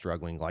are all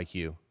struggling like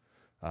you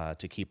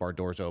to keep our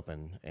doors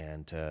open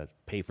and to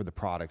pay for the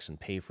products and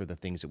pay for the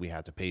things that we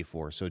have to pay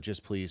for. So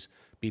just please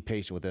be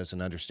patient with us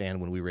and understand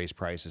when we raise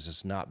prices,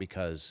 it's not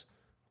because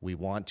we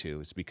want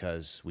to, it's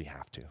because we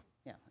have to.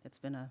 Yeah, it's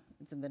been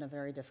a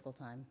very difficult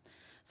time.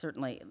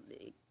 Certainly,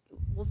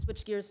 we'll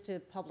switch gears to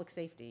public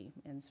safety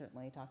and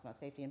certainly talk about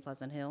safety in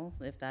Pleasant Hill,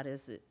 if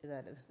that's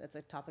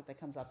a topic that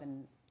comes up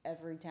in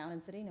every town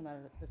and city, no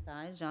matter the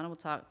size. Jana, we'll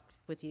talk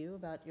with you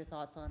about your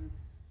thoughts on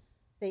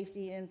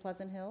safety in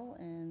Pleasant Hill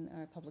and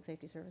our public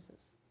safety services.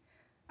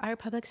 Our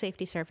public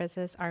safety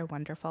services are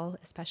wonderful,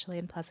 especially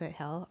in Pleasant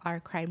Hill. Our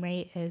crime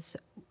rate is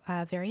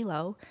very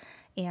low,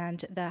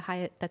 and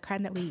the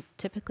crime that we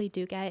typically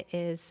do get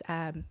is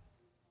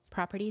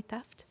property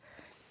theft,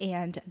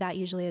 and that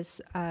usually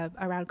is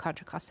around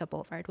Contra Costa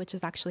Boulevard, which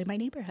is actually my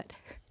neighborhood.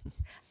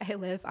 I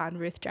live on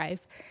Ruth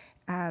Drive,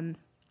 and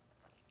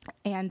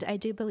I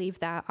do believe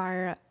that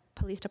our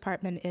police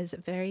department is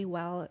very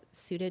well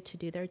suited to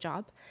do their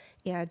job,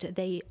 and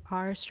they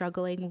are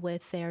struggling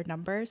with their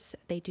numbers.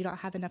 They do not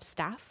have enough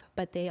staff,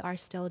 but they are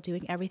still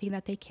doing everything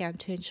that they can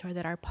to ensure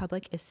that our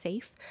public is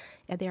safe,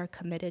 and they are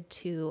committed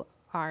to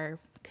our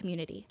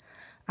community.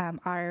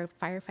 Our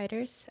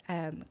firefighters,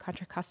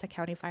 Contra Costa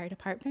County Fire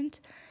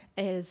Department,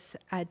 is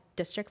a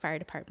district fire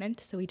department,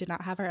 so we do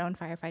not have our own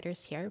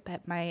firefighters here,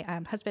 but my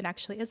husband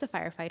actually is a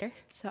firefighter,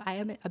 so I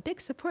am a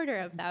big supporter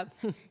of them,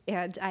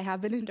 and I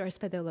have been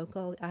endorsed by the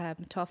local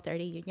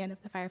 1230 Union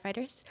of the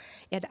Firefighters,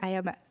 and I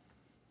am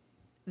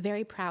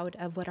very proud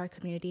of what our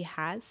community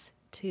has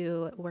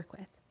to work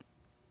with.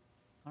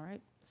 All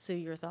right. Sue,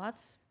 your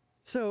thoughts?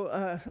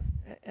 So,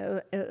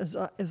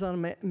 as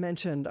Anna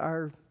mentioned,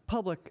 our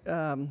public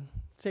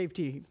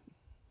safety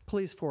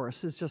police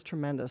force is just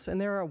tremendous,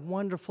 and they're a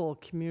wonderful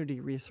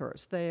community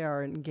resource. They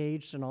are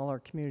engaged in all our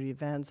community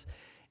events,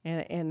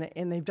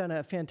 and they've done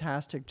a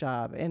fantastic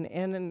job.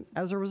 And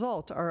as a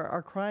result,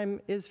 our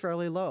crime is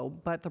fairly low,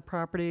 but the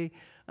property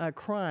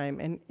crime,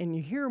 and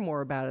you hear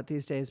more about it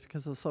these days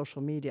because of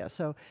social media.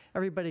 So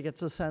everybody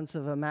gets a sense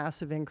of a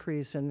massive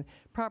increase in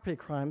property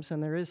crimes,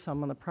 and there is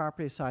some on the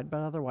property side,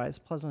 but otherwise,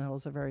 Pleasant Hill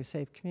is a very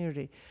safe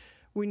community.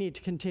 We need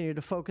to continue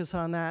to focus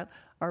on that.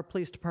 Our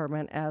police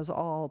department, as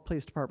all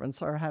police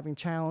departments, are having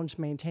challenge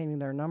maintaining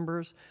their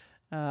numbers,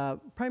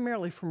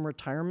 primarily from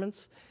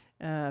retirements,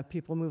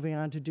 people moving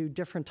on to do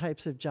different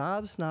types of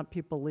jobs, not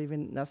people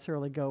leaving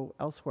necessarily go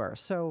elsewhere.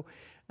 So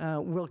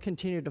we'll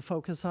continue to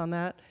focus on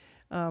that.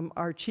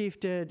 Our chief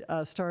did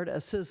start a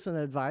citizen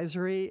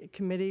advisory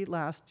committee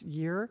last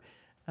year,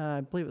 I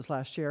believe it was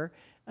last year,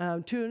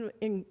 to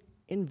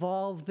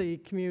involve the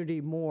community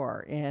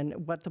more in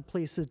what the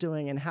police is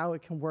doing and how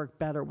it can work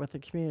better with the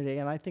community.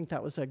 And I think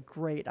that was a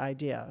great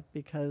idea,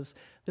 because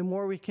the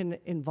more we can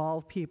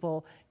involve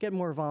people, get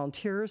more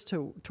volunteers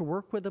to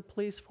work with the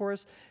police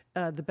force,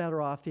 the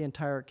better off the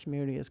entire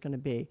community is going to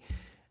be.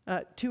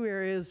 Two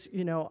areas,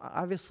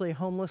 obviously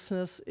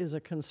homelessness is a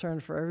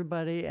concern for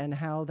everybody and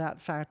how that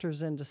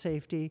factors into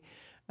safety.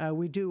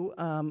 We do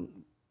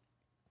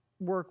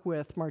work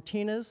with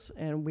Martinez,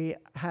 and we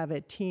have a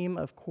team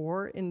of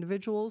core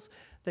individuals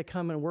that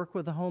come and work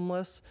with the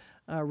homeless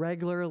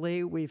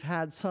regularly. We've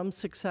had some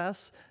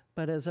success,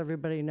 but as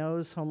everybody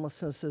knows,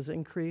 homelessness has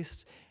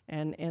increased,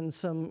 and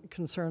some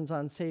concerns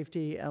on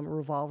safety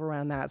revolve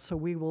around that. So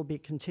we will be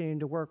continuing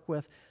to work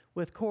with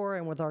core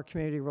and with our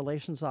community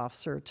relations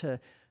officer to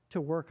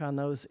work on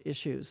those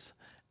issues.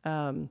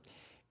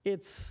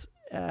 It's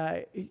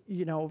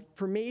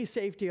for me,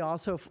 safety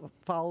also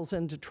falls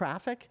into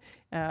traffic.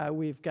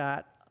 We've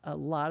got a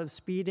lot of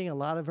speeding, a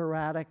lot of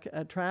erratic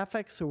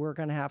traffic, so we're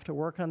going to have to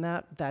work on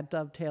that. That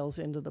dovetails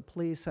into the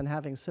police and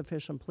having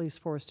sufficient police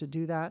force to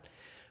do that.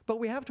 But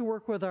we have to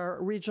work with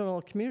our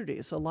regional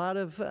communities. A lot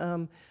of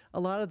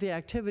the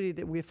activity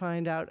that we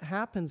find out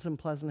happens in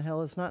Pleasant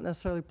Hill is not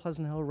necessarily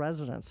Pleasant Hill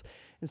residents,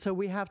 and so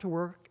we have to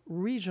work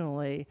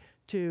regionally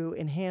to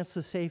enhance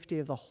the safety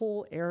of the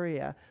whole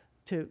area,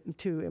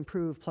 to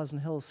improve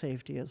Pleasant Hill's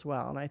safety as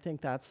well. And I think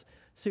that's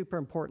super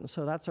important.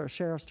 So that's our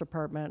sheriff's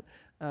department,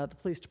 the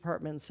police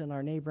departments in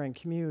our neighboring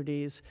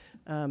communities,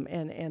 and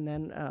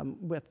then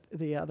with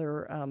the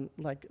other,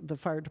 like the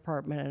fire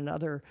department and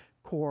other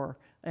core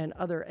and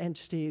other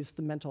entities,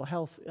 the mental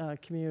health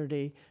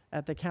community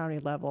at the county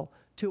level,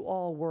 to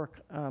all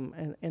work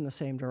in the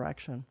same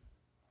direction.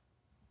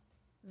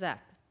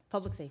 Zach,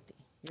 public safety,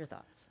 your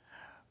thoughts?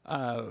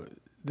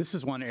 This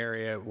is one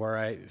area where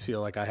I feel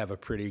like I have a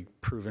pretty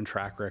proven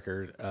track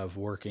record of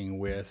working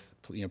with,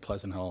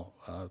 Pleasant Hill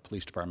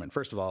Police Department.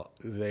 First of all,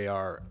 they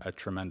are a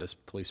tremendous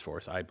police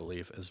force, I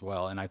believe, as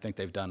well, and I think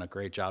they've done a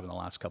great job in the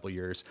last couple of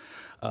years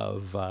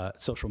of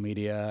social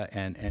media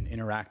and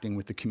interacting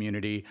with the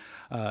community.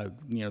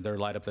 Their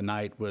Light Up the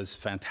Night was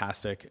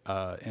fantastic,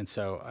 and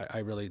so I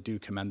really do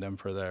commend them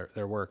for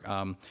their work.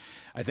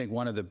 I think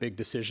one of the big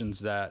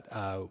decisions that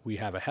we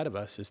have ahead of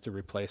us is to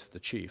replace the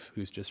chief,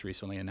 who's just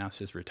recently announced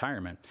his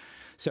retirement.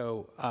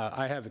 So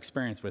I have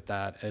experience with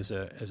that as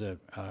a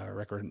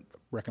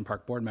Rec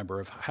Park board member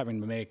of having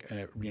to make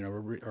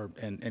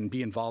and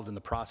be involved in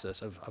the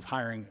process of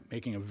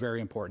making a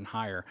very important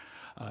hire.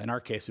 In our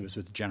case, it was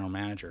with the general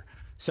manager.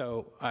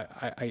 So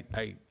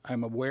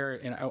I'm aware,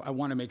 and I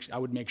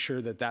would make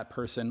sure that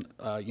person,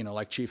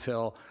 like Chief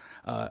Hill,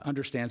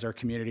 understands our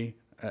community.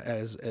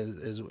 As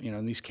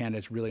and these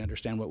candidates really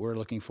understand what we're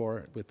looking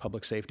for with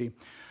public safety.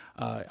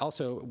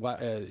 Also,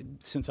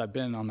 since I've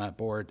been on that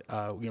board,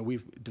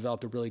 we've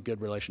developed a really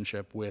good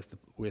relationship with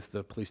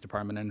the police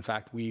department. And in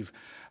fact, we've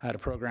had a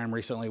program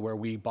recently where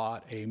we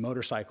bought a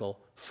motorcycle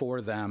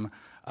for them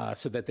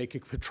so that they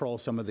could patrol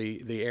some of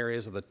the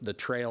areas of the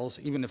trails,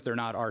 even if they're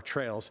not our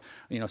trails.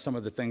 Some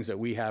of the things that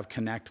we have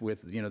connect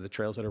with the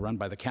trails that are run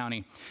by the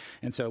county.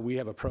 And so we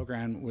have a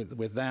program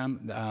with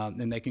them,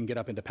 and they can get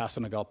up into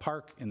Pasanagal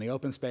Park in the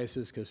open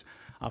spaces, because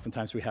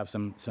oftentimes we have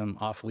some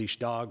off-leash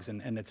dogs,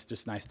 and it's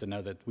just nice to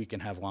know that we can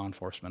have law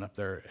enforcement up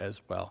there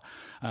as well.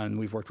 And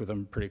we've worked with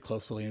them pretty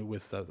closely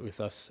with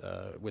us,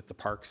 with the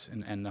parks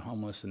and the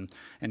homeless,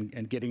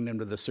 and getting them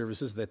to the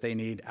services that they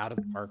need out of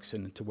the parks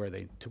and to where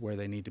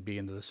they need to be,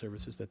 into the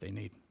services that they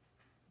need.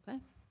 Okay.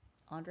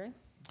 Andre?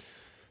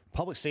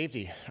 Public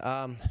safety.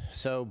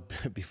 So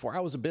before I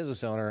was a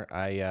business owner,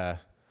 I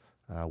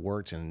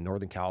worked in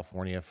Northern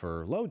California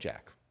for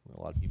LoJack.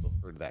 A lot of people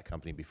have heard of that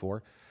company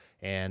before,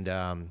 and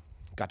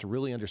got to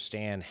really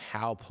understand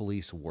how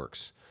police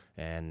works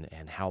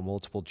and how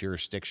multiple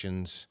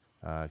jurisdictions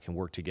can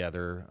work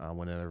together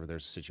whenever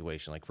there's a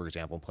situation. Like, for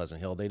example, in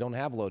Pleasant Hill, they don't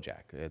have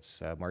LoJack.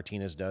 It's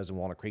Martinez does and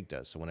Walnut Creek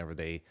does. So whenever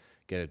they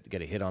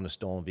get a hit on a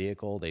stolen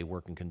vehicle, they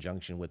work in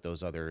conjunction with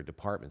those other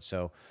departments.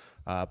 So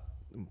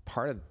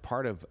part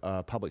of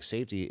public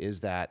safety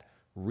is that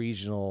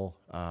regional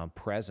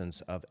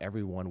presence of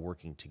everyone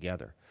working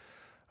together.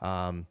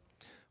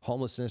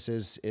 Homelessness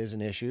is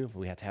an issue.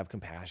 We have to have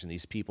compassion.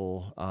 These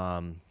people,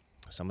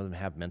 some of them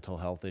have mental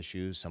health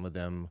issues. Some of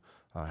them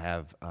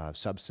have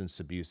substance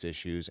abuse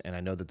issues. And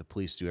I know that the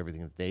police do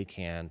everything that they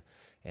can,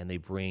 and they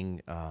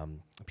bring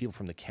people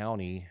from the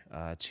county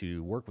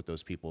to work with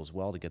those people as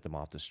well to get them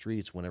off the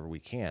streets whenever we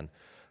can.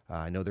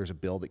 I know there's a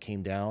bill that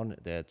came down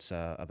that's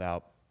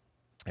about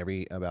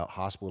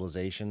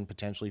hospitalization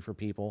potentially for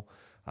people.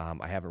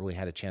 I haven't really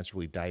had a chance to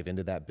really dive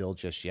into that bill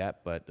just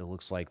yet, but it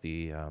looks like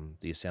the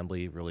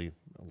Assembly really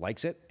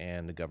likes it,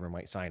 and the governor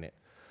might sign it.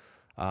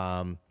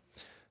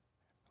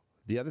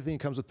 The other thing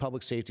that comes with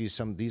public safety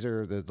is these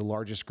are the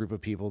largest group of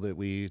people that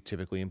we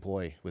typically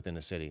employ within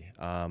the city,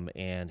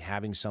 and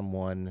having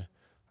someone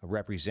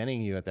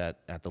representing you at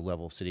the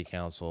level of city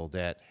council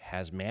that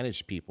has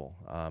managed people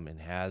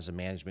and has a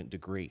management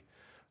degree.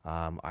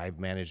 I've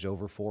managed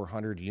over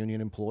 400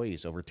 union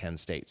employees over 10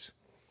 states.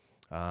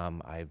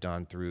 I've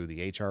done through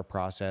the HR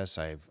process.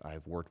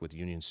 I've worked with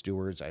union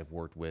stewards. I've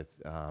worked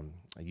with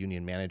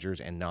union managers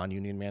and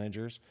non-union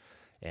managers.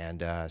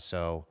 And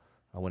so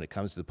when it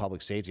comes to the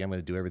public safety, I'm going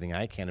to do everything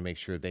I can to make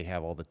sure they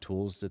have all the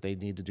tools that they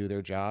need to do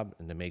their job,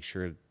 and to make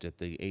sure that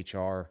the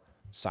HR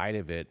side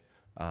of it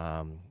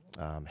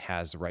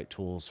has the right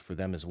tools for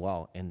them as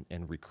well.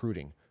 And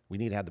recruiting, we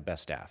need to have the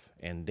best staff,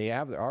 and they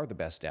are the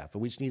best staff, but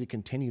we just need to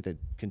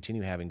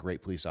continue having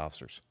great police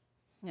officers.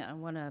 Yeah, I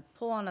want to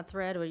pull on a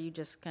thread where you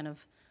just kind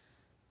of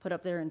put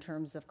up there in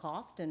terms of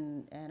cost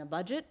and a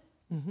budget,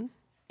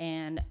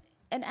 and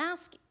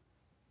ask,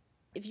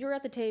 if you're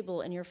at the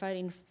table and you're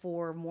fighting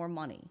for more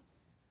money,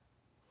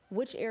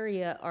 which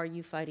area are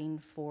you fighting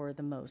for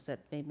the most that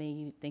maybe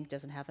you think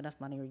doesn't have enough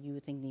money, or you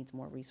think needs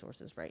more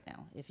resources right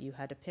now? If you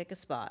had to pick a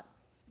spot,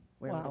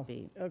 where would it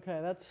be? Okay,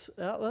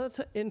 that's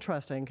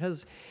interesting,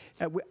 because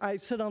I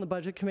sit on the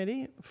budget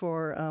committee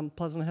for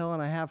Pleasant Hill,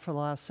 and I have for the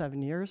last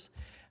 7 years.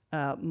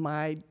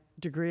 My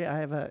degree, I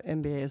have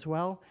an MBA as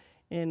well,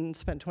 and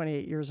spent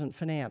 28 years in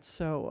finance.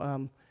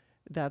 So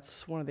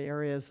that's one of the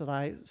areas that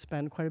I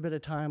spend quite a bit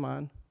of time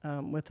on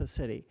with the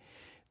city.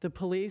 The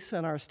police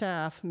and our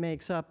staff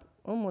makes up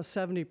almost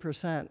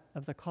 70%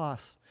 of the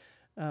costs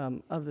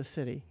of the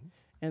city.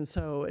 And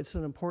so it's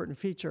an important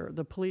feature.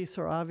 The police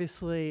are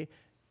obviously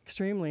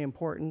extremely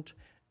important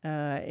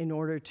in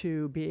order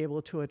to be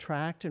able to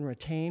attract and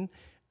retain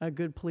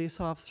good police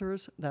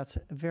officers. That's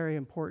very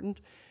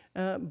important.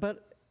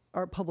 But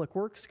our public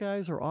works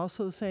guys are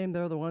also the same.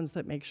 They're the ones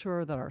that make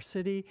sure that our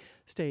city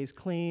stays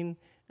clean,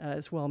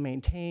 is well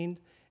maintained.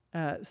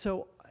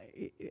 So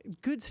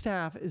good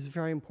staff is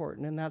very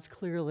important, and that's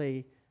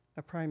clearly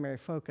a primary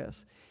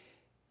focus.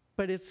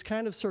 But it's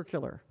kind of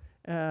circular.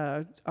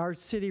 Our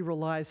city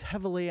relies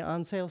heavily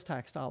on sales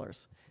tax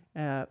dollars.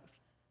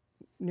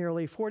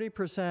 Nearly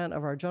 40%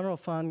 of our general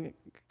fund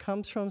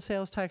comes from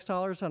sales tax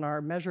dollars, and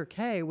our Measure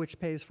K, which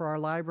pays for our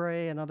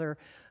library and other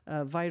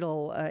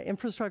vital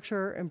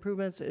infrastructure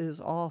improvements, is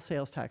all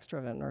sales tax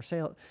driven, or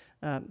sales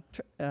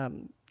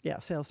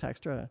tax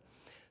driven.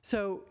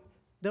 So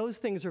those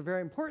things are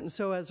very important.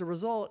 So as a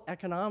result,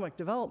 economic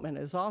development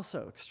is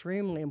also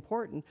extremely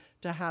important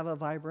to have a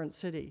vibrant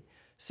city.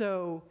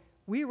 So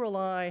we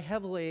rely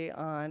heavily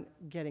on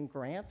getting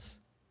grants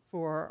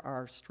for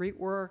our street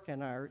work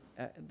and our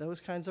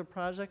those kinds of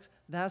projects.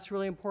 That's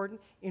really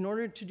important. In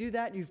order to do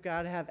that, you've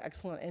got to have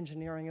excellent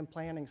engineering and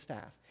planning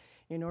staff.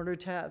 In order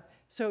to have,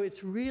 so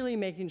it's really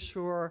making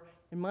sure,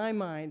 in my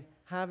mind,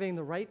 having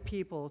the right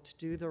people to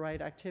do the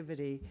right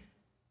activity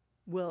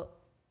will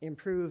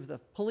improve the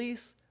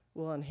police,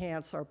 will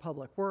enhance our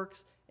public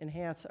works,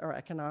 enhance our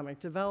economic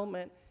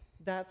development.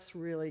 That's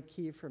really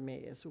key for me.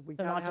 Is we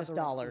So gotta not have just the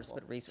right dollars,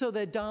 people. but resources. So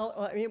the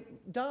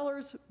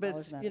dollars, but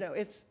Dollars you know,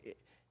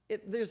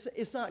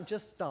 it's not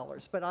just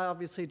dollars, but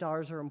obviously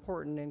dollars are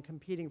important in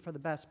competing for the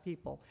best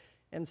people.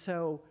 And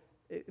so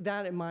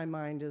that, in my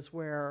mind, is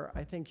where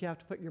I think you have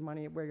to put your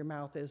money where your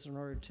mouth is in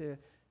order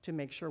to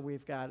make sure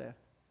we've got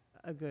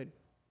a good,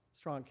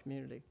 strong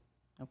community.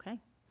 Okay.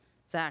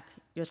 Zach,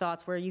 your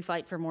thoughts, where you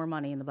fight for more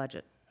money in the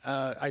budget?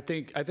 I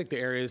think the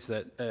areas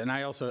that, and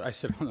I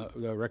sit on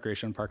the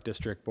Recreation and Park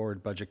District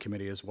Board Budget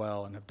Committee as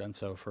well, and have done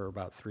so for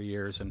about 3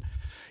 years. And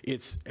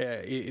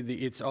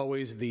it's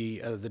always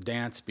the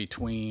dance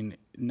between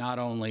not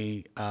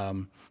only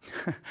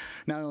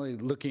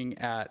looking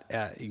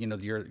at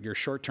your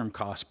short-term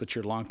costs, but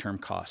your long-term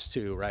costs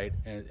too, right?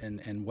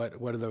 And what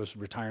are those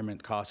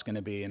retirement costs going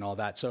to be and all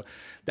that. So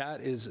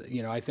that is,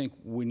 I think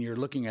when you're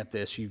looking at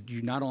this, you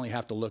not only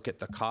have to look at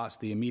the cost,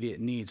 the immediate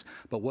needs,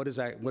 but what is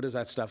that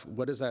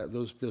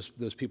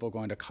those people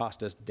going to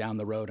cost us down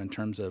the road in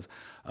terms of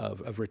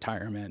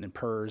retirement and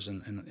PERS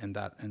and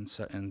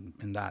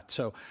that.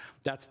 So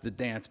that's the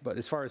dance. But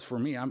as far as for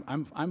me,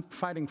 I'm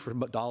fighting for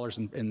dollars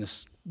in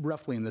this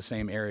roughly in the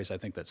same areas I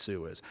think that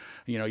Sue is.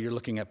 You're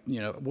looking at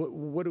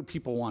what do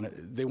people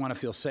want? They want to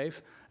feel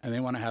safe and they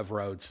want to have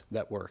roads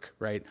that work,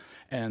 right?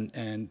 And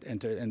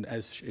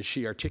as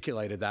she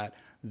articulated that,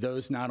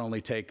 those not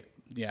only take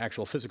the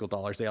actual physical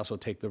dollars, they also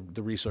take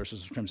the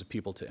resources in terms of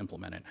people to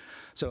implement it.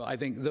 So I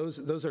think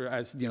those are,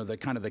 as the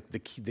kind of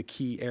the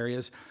key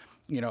areas.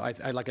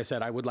 Like I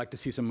said, I would like to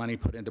see some money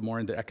put more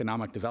into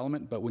economic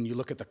development. But when you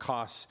look at the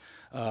costs,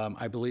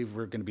 I believe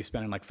we're going to be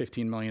spending like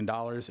 $15 million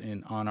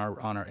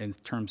in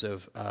terms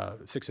of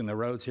fixing the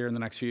roads here in the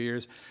next few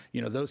years.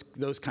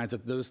 Those kinds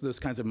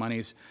of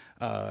monies,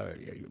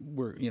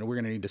 we're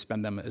going to need to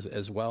spend them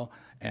as well.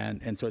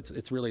 And so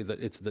it's really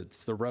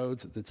the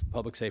roads, it's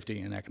public safety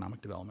and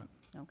economic development.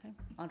 Okay,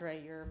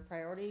 Andre, your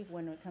priority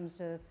when it comes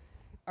to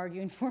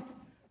arguing for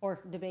or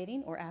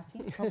debating or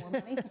asking for more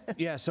money?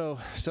 Yeah, so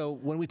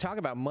when we talk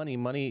about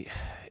money,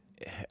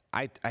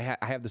 I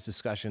have this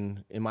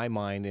discussion in my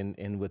mind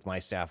and with my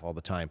staff all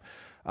the time.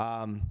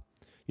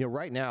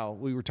 Right now,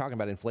 we were talking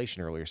about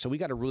inflation earlier, so we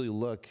got to really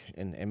look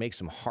and make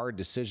some hard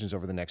decisions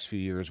over the next few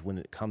years when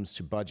it comes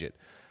to budget.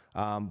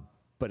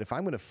 But if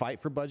I'm going to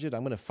fight for budget,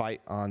 I'm going to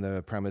fight on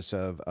the premise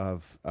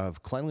of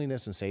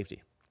cleanliness and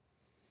safety.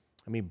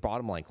 I mean,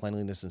 bottom line,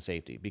 cleanliness and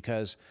safety.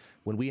 Because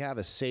when we have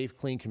a safe,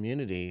 clean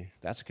community,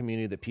 that's a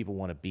community that people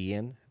want to be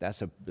in.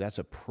 That's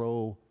a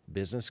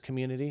pro-business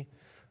community.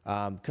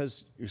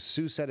 Because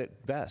Sue said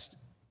it best.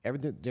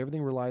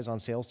 Everything relies on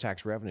sales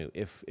tax revenue.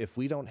 If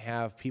we don't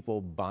have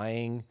people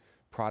buying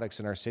products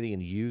in our city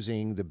and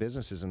using the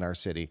businesses in our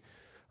city,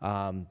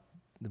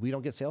 we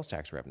don't get sales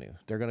tax revenue.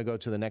 They're going to go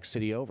to the next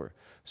city over.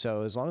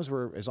 So as long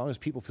as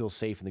people feel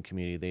safe in the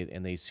community,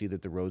 and they see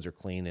that the roads are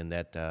clean and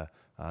that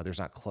there's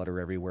not clutter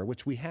everywhere,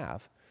 which we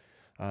have,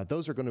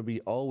 those are going to be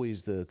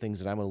always the things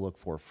that I'm going to look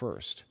for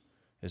first,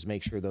 is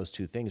make sure those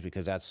two things,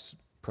 because that's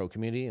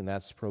pro-community and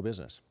that's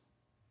pro-business.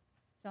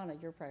 Donna,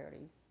 your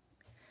priorities.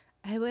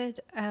 I would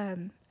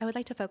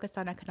like to focus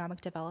on economic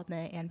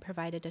development and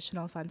provide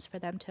additional funds for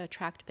them to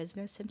attract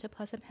business into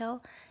Pleasant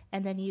Hill,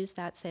 and then use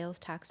that sales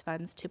tax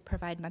funds to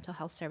provide mental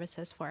health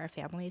services for our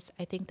families.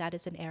 I think that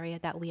is an area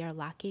that we are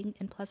lacking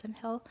in Pleasant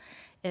Hill,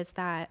 is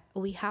that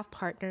we have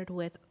partnered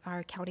with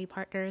our county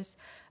partners.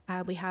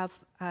 We have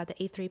the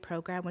A3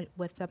 program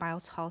with the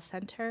Miles Hall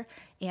Center,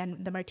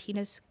 and the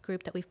Martinez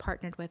group that we've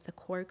partnered with, the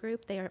core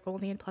group. They are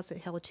only in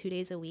Pleasant Hill 2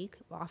 days a week,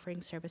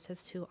 offering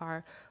services to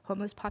our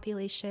homeless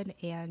population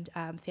and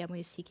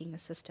families seeking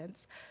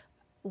assistance.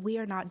 We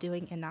are not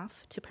doing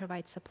enough to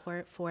provide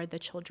support for the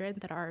children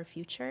that are our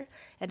future.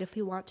 And if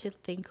we want to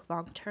think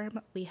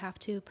long-term, we have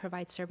to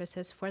provide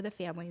services for the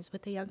families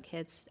with the young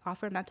kids,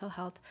 offer mental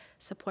health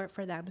support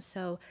for them.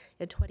 So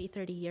in 20,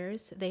 30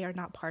 years, they are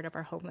not part of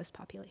our homeless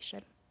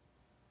population.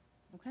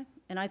 Okay,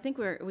 and I think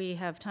we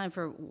have time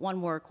for one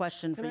more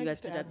question for you guys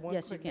to.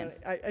 Yes, you can.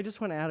 I just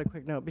want to add a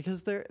quick note,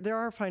 because there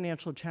are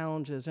financial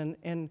challenges,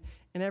 and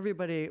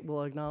everybody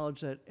will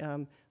acknowledge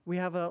that we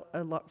have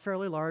a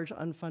fairly large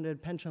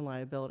unfunded pension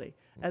liability,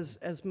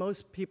 as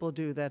most people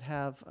do that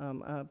have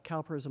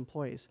CalPERS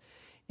employees,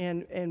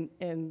 and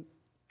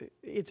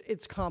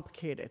it's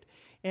complicated,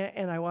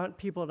 and I want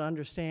people to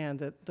understand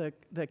that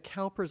the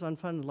CalPERS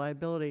unfunded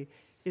liability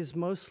is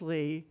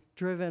mostly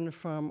driven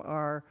from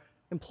our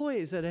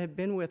employees that have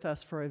been with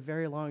us for a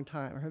very long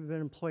time, or have been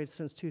employed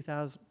since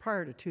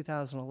prior to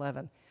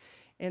 2011,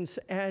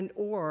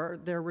 or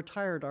they're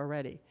retired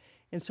already.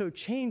 And so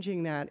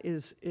changing that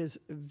is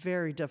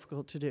very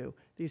difficult to do.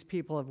 These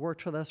people have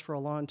worked with us for a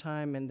long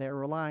time, and they're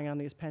relying on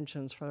these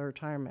pensions for their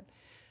retirement.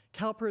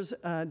 CalPERS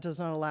does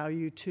not allow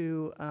you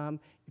to,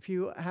 if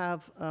you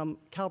have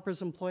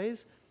CalPERS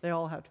employees, they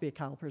all have to be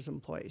CalPERS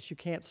employees. You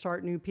can't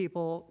start new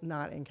people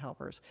not in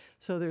CalPERS.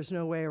 So there's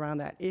no way around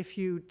that. If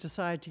you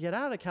decide to get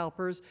out of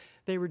CalPERS,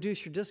 they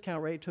reduce your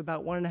discount rate to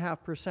about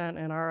 1.5%,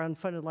 and our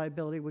unfunded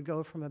liability would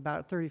go from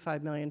about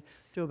 $35 million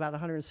to about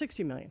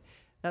 $160 million.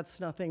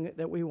 That's nothing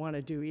that we want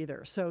to do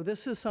either. So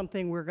this is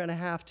something we're going to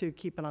have to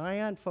keep an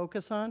eye on,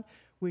 focus on.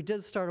 We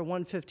did start a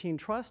 115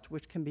 trust,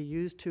 which can be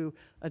used to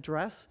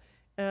address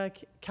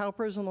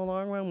CalPERS in the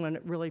long run when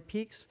it really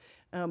peaks.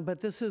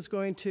 But this is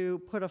going to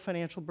put a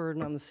financial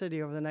burden on the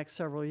city over the next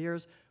several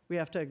years. We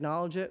have to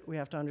acknowledge it. We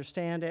have to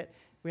understand it.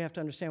 We have to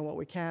understand what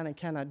we can and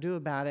cannot do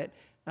about it.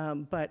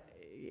 But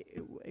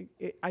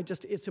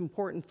it's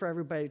important for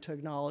everybody to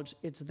acknowledge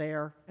it's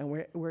there, and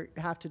we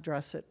have to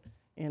address it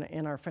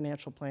in our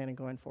financial planning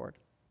going forward.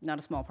 Not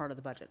a small part of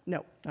the budget.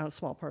 No, not a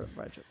small part of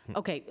the budget.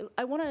 Okay,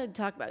 I want to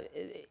talk about,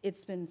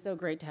 it's been so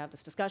great to have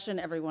this discussion.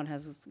 Everyone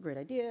has great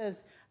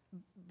ideas,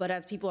 but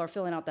as people are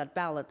filling out that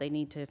ballot, they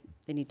need to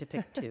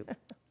pick two,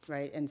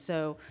 right? And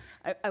so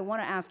I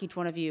want to ask each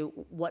one of you,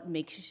 what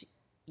makes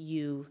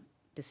you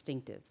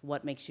distinctive?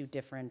 What makes you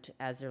different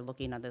as they're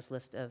looking at this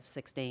list of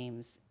 6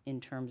 names in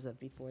terms of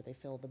before they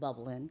fill the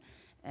bubble in?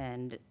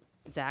 And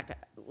Zach,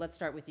 let's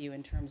start with you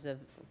in terms of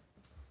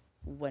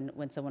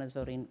when someone is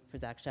voting for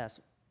Zach Shess,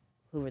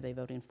 who are they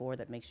voting for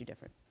that makes you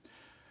different?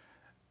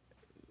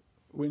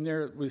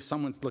 When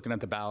someone's looking at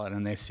the ballot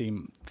and they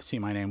see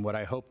my name, what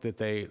I hope that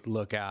they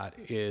look at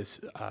is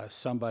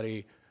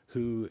somebody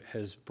who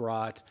has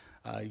brought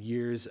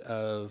years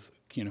of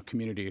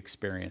community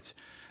experience,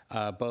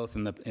 both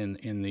in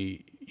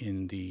the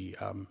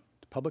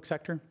public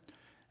sector,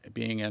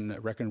 being in the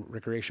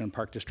Recreation and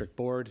Park District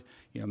Board,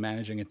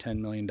 managing a $10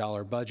 million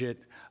budget,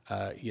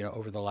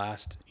 over the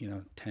last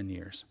 10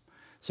 years.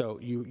 So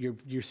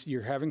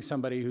you're having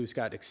somebody who's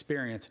got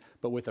experience,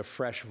 but with a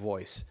fresh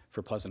voice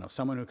for Pleasant Hill,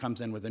 someone who comes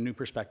in with a new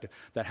perspective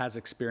that has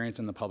experience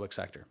in the public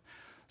sector.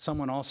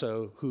 Someone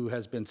also who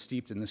has been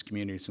steeped in this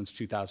community since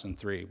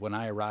 2003, when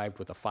I arrived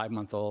with a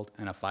 5-month-old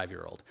and a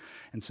 5-year-old.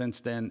 And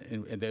since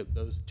then,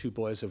 those two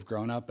boys have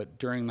grown up, but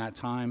during that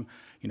time,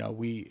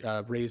 we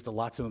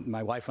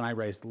my wife and I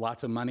raised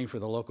lots of money for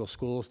the local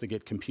schools to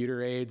get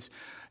computer aids,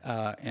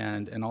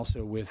 and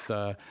also with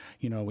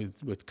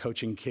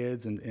coaching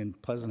kids in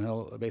Pleasant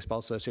Hill Baseball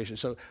Association.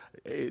 So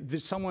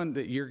there's someone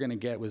that you're gonna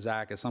get with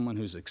Zach is someone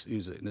who's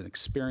an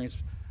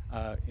experienced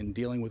in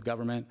dealing with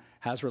government,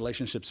 has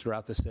relationships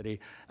throughout the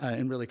city,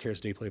 and really cares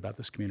deeply about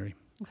this community.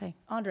 Okay,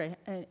 Andre,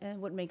 and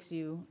what makes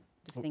you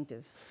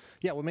distinctive?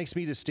 Yeah, what makes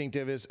me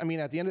distinctive is,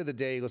 at the end of the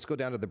day, let's go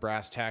down to the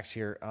brass tacks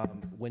here.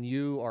 When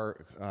you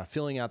are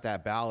filling out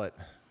that ballot,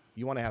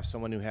 you want to have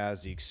someone who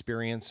has the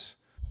experience,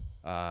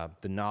 the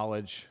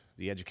knowledge,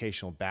 the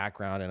educational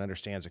background, and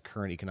understands the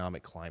current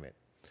economic climate.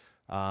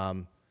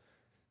 That's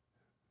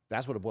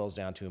what it boils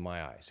down to in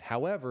my eyes.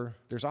 However,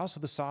 there's also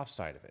the soft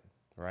side of it,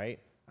 right?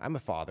 I'm a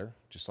father,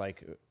 just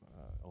like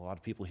a lot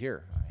of people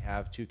here. I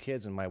have 2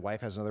 kids, and my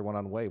wife has another one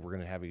on the way. We're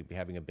going to be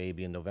having a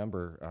baby in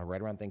November,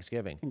 right around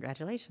Thanksgiving.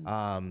 Congratulations.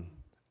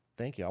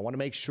 Thank you. I want to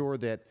make sure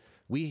that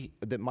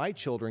my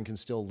children can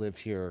still live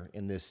here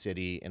in this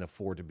city and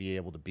afford to be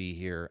able to be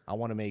here. I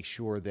want to make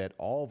sure that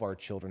all of our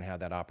children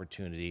have that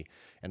opportunity,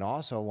 and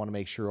also I want to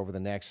make sure over the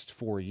next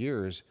 4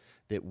 years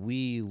that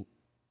we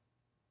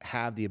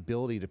have the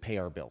ability to pay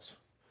our bills.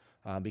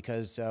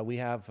 Because we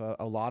have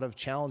a lot of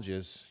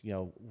challenges,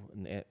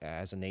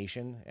 as a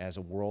nation, as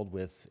a world,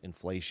 with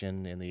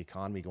inflation and the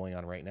economy going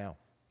on right now.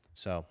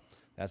 So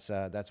that's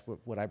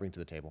what I bring to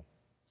the table.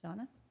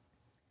 Donna?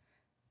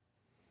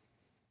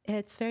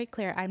 It's very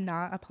clear I'm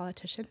not a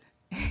politician,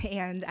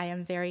 and I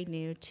am very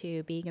new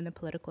to being in the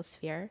political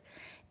sphere.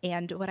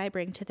 And what I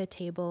bring to the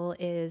table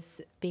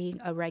is being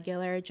a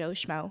regular Joe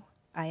Schmo.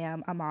 I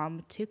am a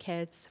mom, 2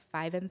 kids,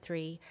 5 and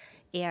 3,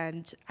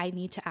 and I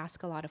need to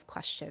ask a lot of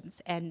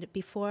questions. And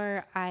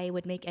before I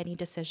would make any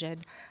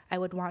decision, I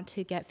would want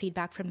to get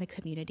feedback from the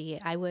community.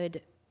 I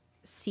would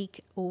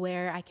seek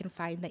where I can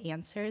find the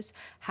answers,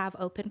 have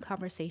open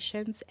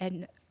conversations,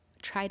 and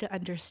try to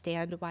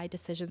understand why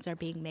decisions are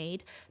being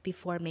made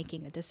before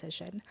making a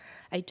decision.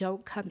 I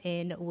don't come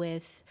in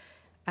with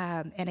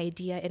an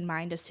idea in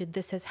mind as to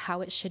this is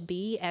how it should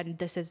be and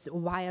this is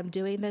why I'm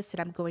doing this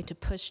and I'm going to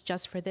push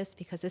just for this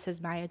because this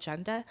is my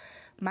agenda.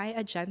 My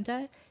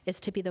agenda is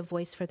to be the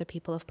voice for the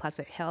people of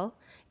Pleasant Hill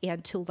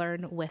and to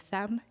learn with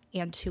them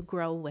and to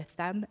grow with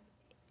them,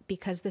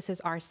 because this is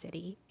our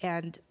city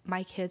and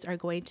my kids are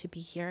going to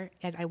be here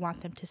and I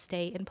want them to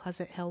stay in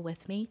Pleasant Hill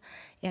with me,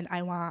 and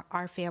I want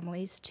our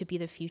families to be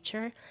the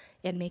future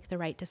and make the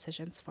right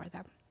decisions for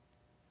them.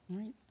 All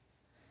right.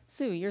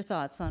 Sue, your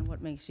thoughts on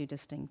what makes you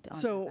distinct on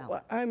the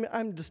ballot?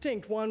 I'm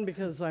distinct, one,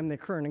 because I'm the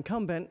current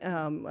incumbent,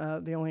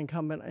 the only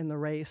incumbent in the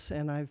race,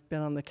 and I've been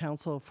on the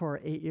council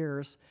for 8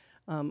 years.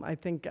 I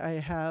think I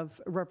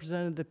have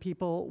represented the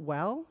people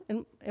well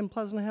in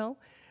Pleasant Hill.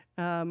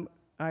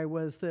 I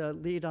was the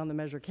lead on the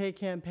Measure K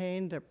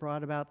campaign that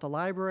brought about the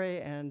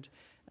library and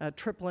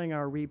tripling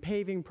our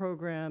repaving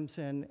programs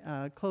and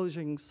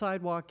closing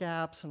sidewalk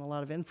gaps and a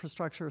lot of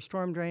infrastructure,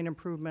 storm drain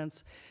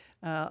improvements.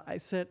 I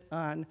sit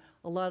on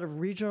a lot of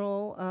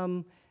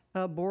regional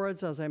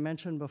boards, as I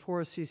mentioned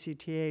before,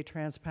 CCTA,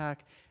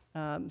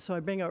 TransPAC. So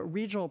I bring a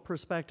regional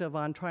perspective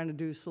on trying to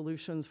do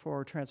solutions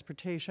for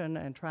transportation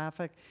and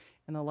traffic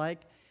and the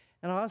like.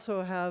 And I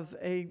also have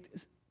a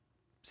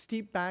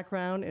steep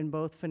background in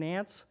both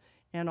finance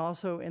and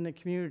also in the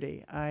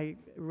community. I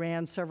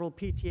ran several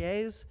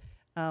PTAs.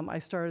 I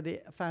started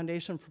the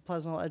Foundation for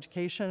Pleasant Hill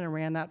Education and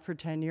ran that for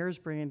 10 years,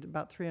 bringing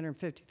about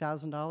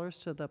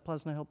 $350,000 to the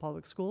Pleasant Hill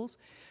Public Schools.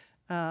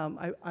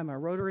 I'm a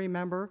Rotary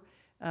member.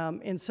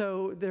 And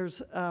so there's,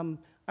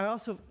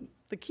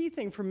 the key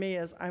thing for me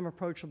is I'm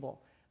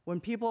approachable. When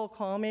people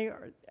call me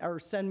or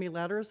send me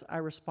letters, I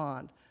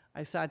respond.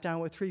 I sat down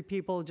with 3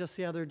 people just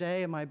the other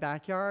day in my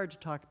backyard to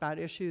talk about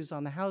issues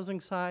on the housing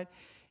side.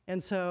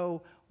 And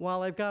so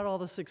while I've got all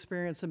this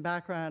experience and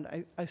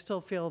background, I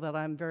still feel that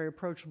I'm very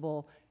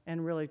approachable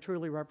and really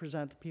truly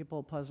represent the people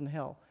of Pleasant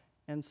Hill.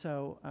 And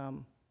so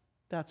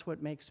that's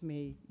what makes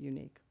me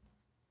unique.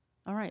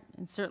 All right,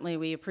 and certainly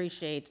we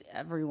appreciate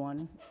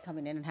everyone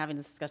coming in and having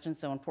this discussion.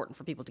 So important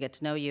for people to get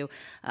to know you.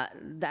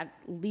 That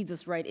leads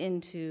us right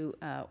into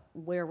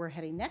where we're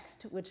heading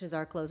next, which is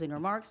our closing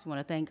remarks. We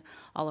want to thank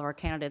all of our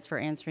candidates for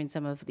answering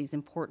some of these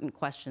important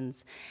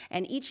questions.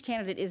 And each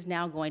candidate is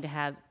now going to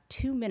have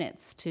 2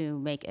 minutes to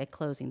make a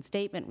closing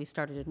statement. We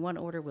started in one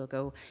order. We'll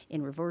go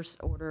in reverse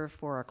order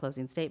for our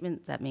closing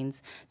statement. That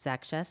means,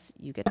 Zach Shess,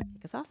 you get to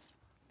kick us off.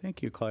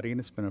 Thank you, Claudine.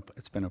 It's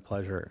been a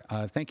pleasure.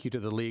 Thank you to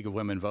the League of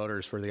Women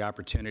Voters for the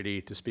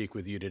opportunity to speak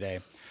with you today.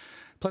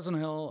 Pleasant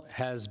Hill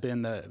has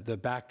been the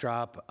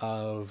backdrop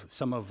of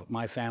some of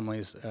my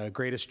family's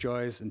greatest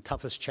joys and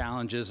toughest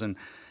challenges and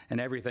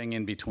everything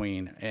in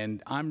between.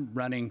 And I'm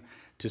running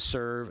to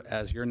serve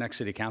as your next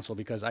city council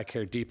because I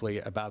care deeply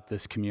about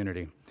this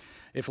community.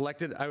 If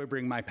elected, I would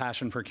bring my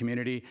passion for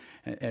community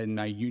and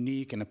my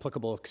unique and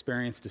applicable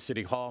experience to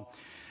City Hall.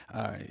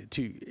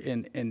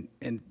 And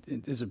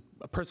as a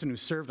person who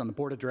served on the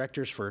board of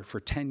directors for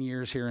 10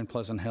 years here in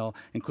Pleasant Hill,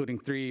 including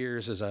 3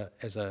 years as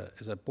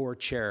a board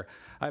chair,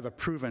 I have a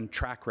proven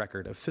track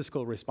record of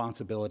fiscal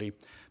responsibility,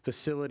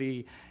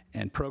 facility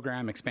and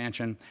program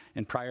expansion,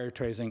 and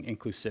prioritizing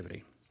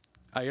inclusivity.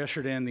 I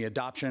ushered in the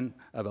adoption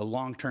of a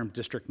long-term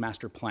district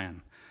master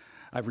plan.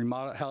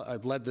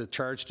 I've led the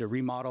charge to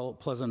remodel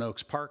Pleasant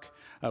Oaks Park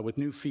with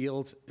new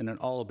fields and an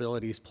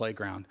all-abilities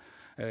playground.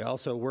 I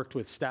also worked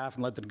with staff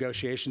and led the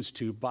negotiations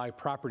to buy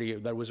property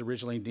that was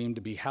originally deemed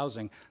to be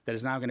housing that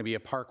is now going to be a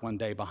park one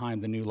day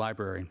behind the new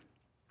library.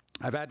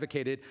 I've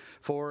advocated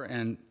for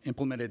and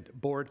implemented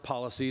board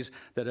policies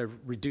that have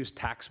reduced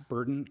tax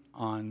burden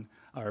on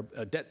our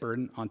debt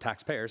burden on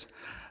taxpayers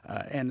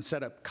and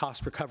set up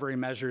cost recovery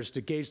measures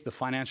to gauge the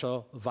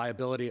financial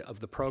viability of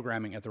the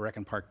programming at the Rec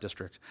and Park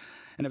District,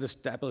 and have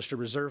established a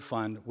reserve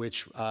fund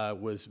which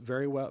was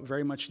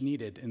very much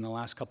needed in the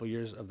last couple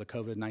years of the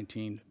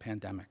COVID-19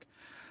 pandemic.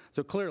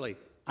 So clearly,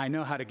 I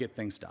know how to get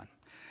things done,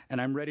 and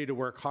I'm ready to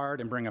work hard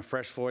and bring a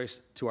fresh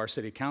voice to our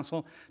city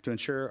council to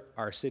ensure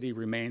our city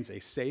remains a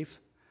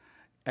safe,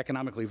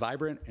 economically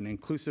vibrant, and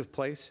inclusive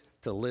place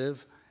to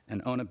live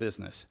and own a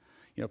business.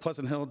 You know,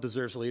 Pleasant Hill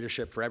deserves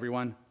leadership for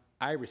everyone.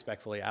 I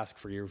respectfully ask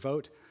for your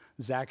vote.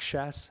 Zach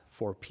Shess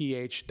for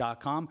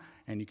ph.com,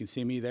 and you can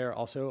see me there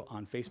also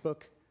on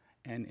Facebook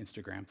and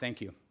Instagram.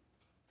 Thank you.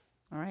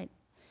 All right.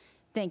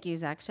 Thank you,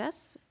 Zach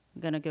Shess.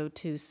 I'm going to go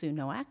to Sue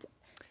Nowak.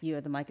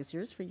 The mic is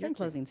yours for your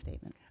closing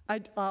statement.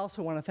 I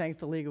also want to thank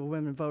the League of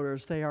Women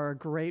Voters. They are a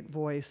great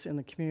voice in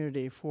the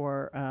community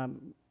for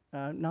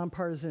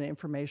nonpartisan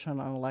information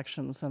on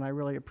elections, and I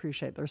really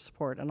appreciate their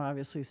support, and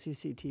obviously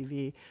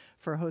CCTV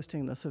for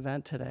hosting this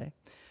event today.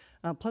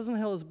 Pleasant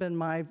Hill has been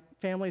my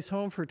family's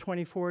home for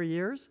 24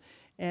 years,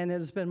 and it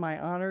has been my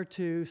honor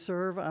to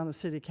serve on the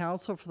City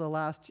Council for the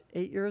last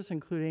 8 years,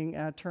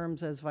 including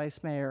terms as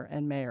Vice Mayor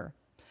and Mayor.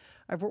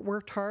 I've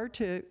worked hard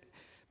to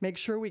make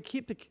sure we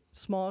keep the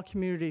small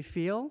community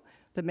feel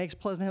that makes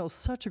Pleasant Hill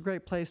such a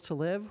great place to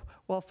live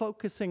while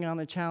focusing on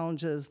the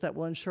challenges that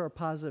will ensure a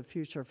positive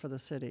future for the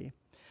city.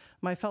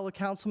 My fellow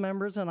council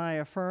members and I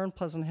affirm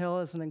Pleasant Hill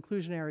as an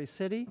inclusionary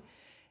city,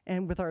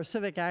 and with our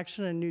Civic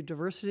Action and New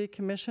Diversity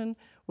Commission,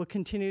 we'll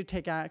continue to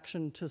take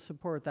action to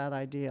support that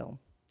ideal.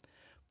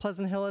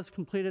 Pleasant Hill has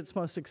completed its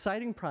most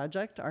exciting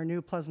project, our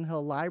new Pleasant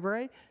Hill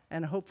Library,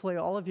 and hopefully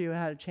all of you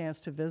had a chance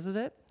to visit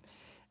it.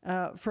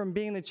 From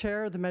being the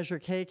chair of the Measure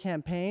K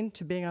campaign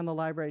to being on the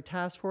Library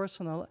Task Force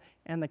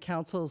and the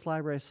Council's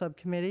Library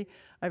Subcommittee,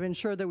 I've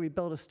ensured that we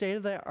build a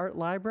state-of-the-art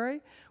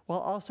library while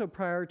also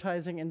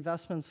prioritizing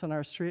investments in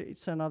our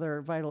streets and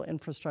other vital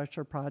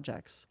infrastructure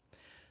projects.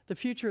 The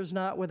future is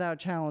not without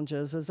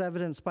challenges, as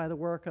evidenced by the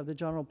work of the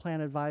General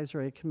Plan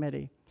Advisory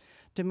Committee.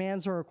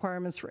 Demands and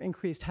requirements for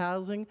increased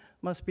housing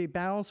must be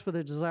balanced with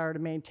a desire to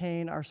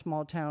maintain our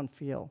small-town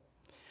feel.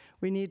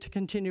 We need to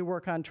continue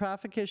work on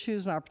traffic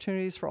issues and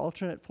opportunities for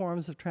alternate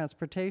forms of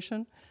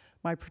transportation.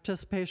 My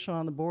participation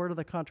on the board of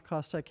the Contra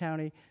Costa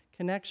County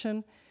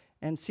Connection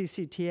and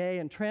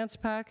CCTA and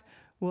TransPAC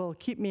will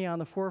keep me on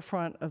the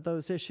forefront of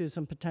those issues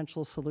and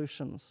potential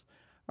solutions.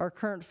 Our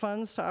current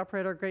funds to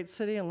operate our great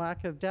city and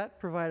lack of debt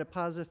provide a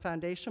positive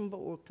foundation,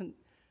 but will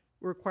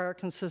require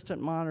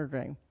consistent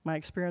monitoring. My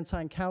experience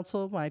on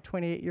council, my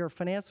 28-year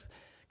finance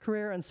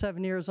career, and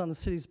 7 years on the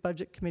city's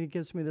budget committee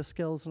gives me the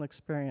skills and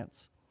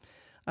experience.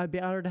 I'd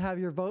be honored to have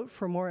your vote.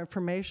 For more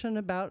information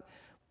about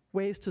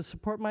ways to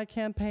support my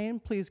campaign,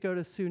 please go to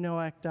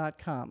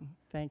SueNowak.com.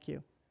 Thank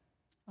you.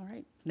 All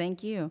right.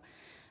 Thank you.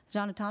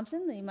 Jonna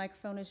Thompson, the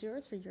microphone is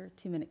yours for your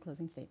 2-minute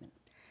closing statement.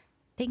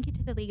 Thank you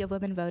to the League of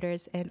Women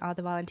Voters and all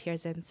the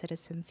volunteers and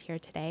citizens here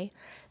today.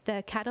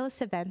 The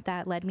catalyst event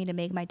that led me to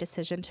make my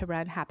decision to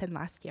run happened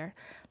last year.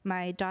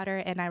 My daughter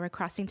and I were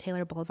crossing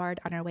Taylor Boulevard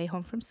on our way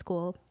home from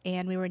school,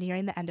 and we were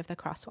nearing the end of the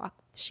crosswalk.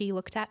 She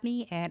looked at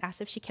me and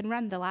asked if she can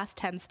run the last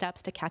 10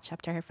 steps to catch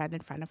up to her friend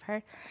in front of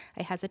her.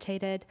 I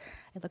hesitated.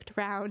 I looked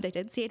around. I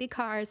didn't see any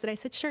cars, and I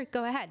said, sure,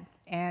 go ahead.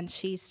 And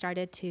she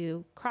started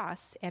to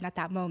cross, and at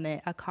that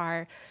moment, a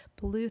car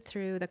blew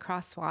through the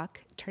crosswalk,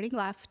 turning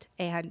left,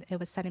 and it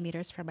was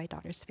centimeters from my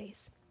daughter's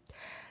face.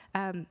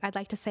 I'd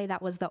like to say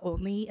that was the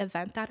only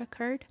event that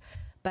occurred,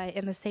 but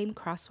in the same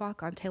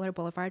crosswalk on Taylor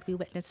Boulevard, we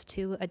witnessed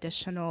 2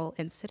 additional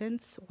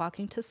incidents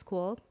walking to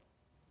school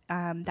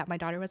that my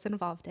daughter was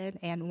involved in,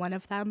 and one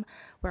of them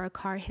where a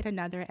car hit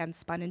another and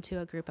spun into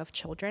a group of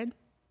children.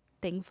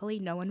 Thankfully,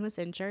 no one was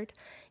injured,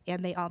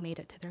 and they all made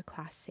it to their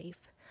class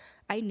safe.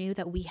 I knew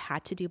that we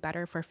had to do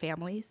better for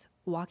families.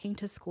 Walking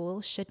to school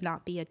should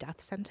not be a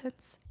death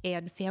sentence,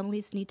 and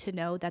families need to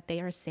know that they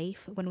are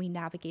safe when we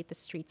navigate the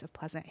streets of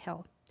Pleasant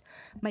Hill.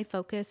 My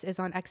focus is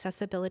on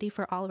accessibility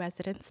for all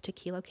residents to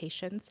key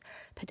locations,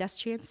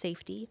 pedestrian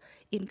safety,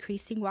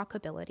 increasing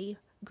walkability,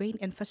 green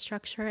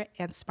infrastructure,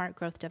 and smart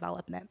growth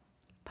development,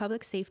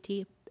 public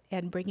safety,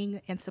 and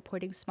bringing and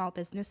supporting small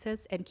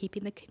businesses and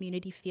keeping the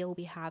community feel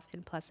we have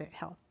in Pleasant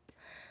Hill.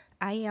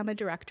 I am a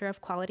director of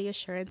quality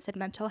assurance and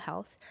mental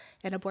health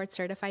and a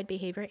board-certified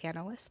behavior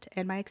analyst,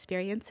 and my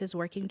experience is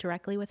working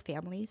directly with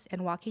families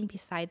and walking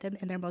beside them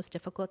in their most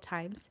difficult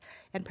times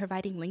and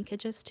providing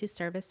linkages to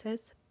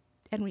services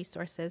and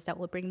resources that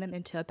will bring them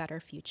into a better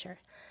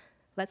future.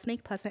 Let's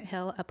make Pleasant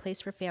Hill a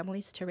place for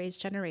families to raise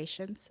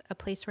generations, a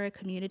place where a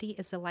community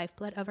is the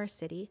lifeblood of our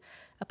city,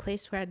 a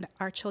place where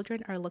our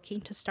children are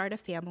looking to start a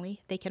family,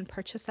 they can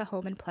purchase a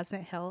home in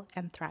Pleasant Hill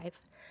and thrive.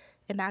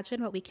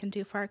 Imagine what we can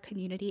do for our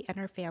community and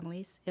our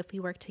families if we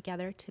work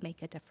together to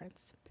make a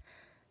difference.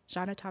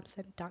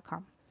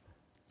 JanaThompson.com.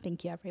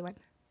 Thank you, everyone.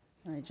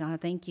 All right, Jana,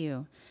 thank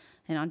you.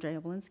 And Andre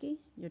Obolinski,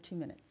 your 2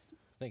 minutes.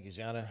 Thank you,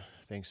 Jana.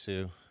 Thanks,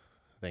 Sue.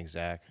 Thanks,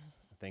 Zach.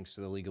 Thanks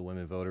to the League of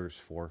Women Voters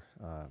for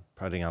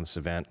putting on this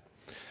event.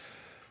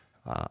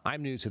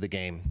 I'm new to the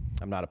game.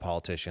 I'm not a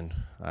politician.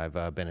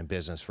 I've been in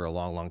business for a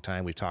long, long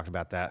time. We've talked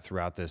about that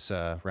throughout this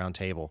round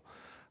table.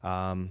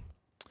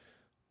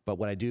 But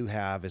what I do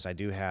have is I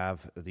do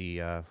have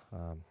the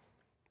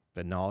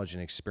knowledge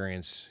and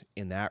experience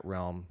in that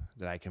realm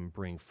that I can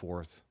bring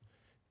forth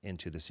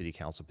into the city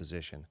council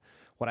position.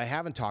 What I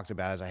haven't talked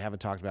about is I haven't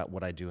talked about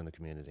what I do in the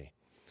community.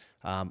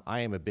 I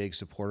am a big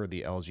supporter of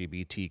the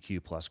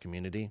LGBTQ plus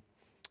community.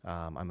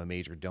 I'm a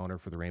major donor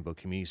for the Rainbow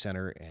Community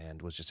Center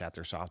and was just at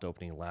their soft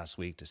opening last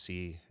week to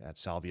see at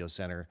Salvio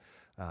Center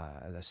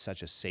that's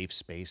such a safe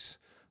space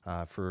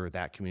for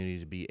that community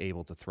to be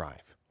able to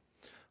thrive.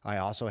 I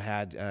also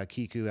had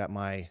Kiku at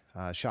my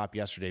shop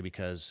yesterday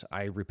because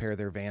I repair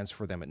their vans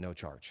for them at no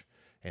charge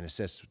and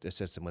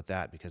assist them with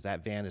that, because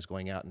that van is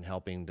going out and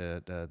helping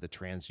the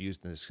trans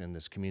youth in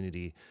this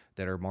community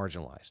that are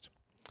marginalized.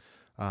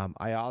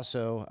 I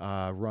also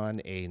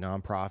run a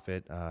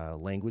nonprofit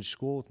language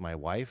school with my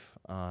wife,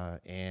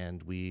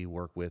 and we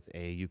work with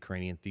a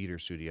Ukrainian theater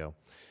studio.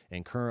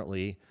 And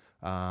currently,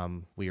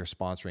 we are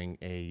sponsoring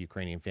a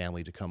Ukrainian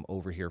family to come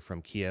over here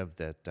from Kiev.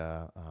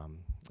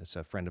 It's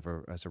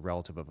a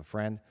relative of a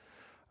friend,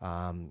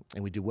 and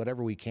we do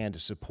whatever we can to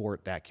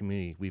support that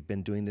community. We've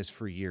been doing this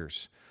for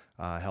years,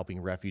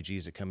 helping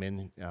refugees that come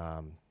in,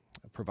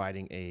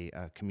 providing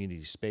a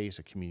community space,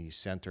 a community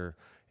center,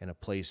 and a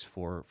place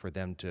for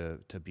them to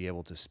be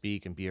able to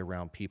speak and be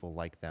around people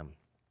like them.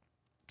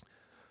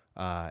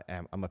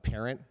 I'm a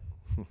parent.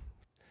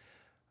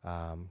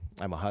 I'm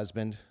a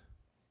husband.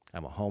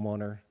 I'm a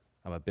homeowner.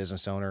 I'm a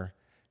business owner.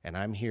 And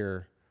I'm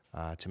here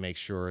to make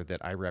sure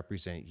that I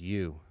represent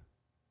you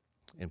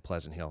in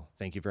Pleasant Hill.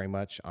 Thank you very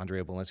much.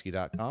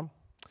 AndreaBolinsky.com.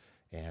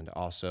 And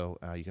also,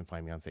 you can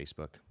find me on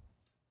Facebook.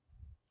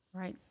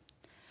 Right.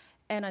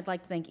 And I'd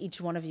like to thank each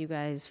one of you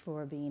guys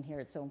for being here.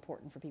 It's so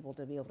important for people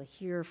to be able to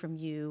hear from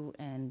you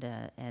and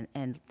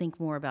think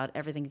more about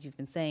everything that you've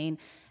been saying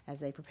as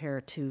they prepare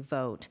to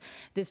vote.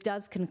 This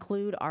does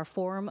conclude our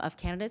forum of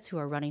candidates who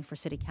are running for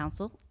City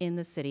Council in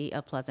the city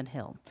of Pleasant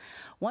Hill.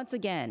 Once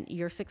again,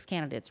 your 6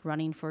 candidates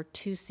running for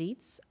 2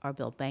 seats are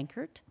Bill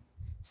Bankert,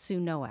 Sue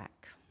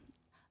Nowak,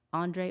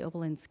 Andre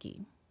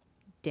Obolinski,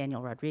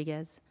 Daniel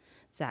Rodriguez,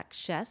 Zach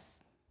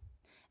Shess,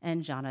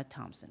 and Jana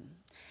Thompson.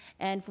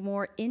 And for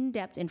more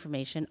in-depth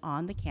information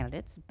on the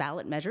candidates,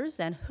 ballot measures,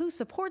 and who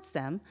supports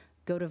them,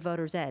 go to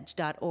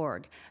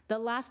votersedge.org. The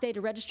last day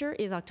to register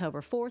is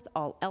October 4th.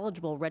 All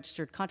eligible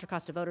registered Contra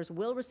Costa voters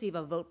will receive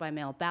a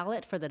vote-by-mail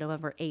ballot for the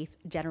November 8th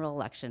general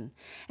election.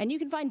 And you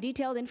can find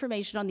detailed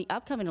information on the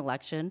upcoming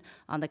election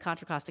on the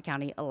Contra Costa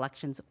County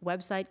Elections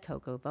website,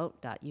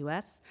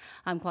 cocovote.us.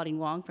 I'm Claudine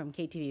Wong from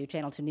KTVU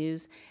Channel 2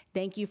 News.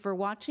 Thank you for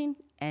watching,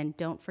 and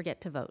don't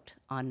forget to vote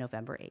on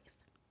November 8th.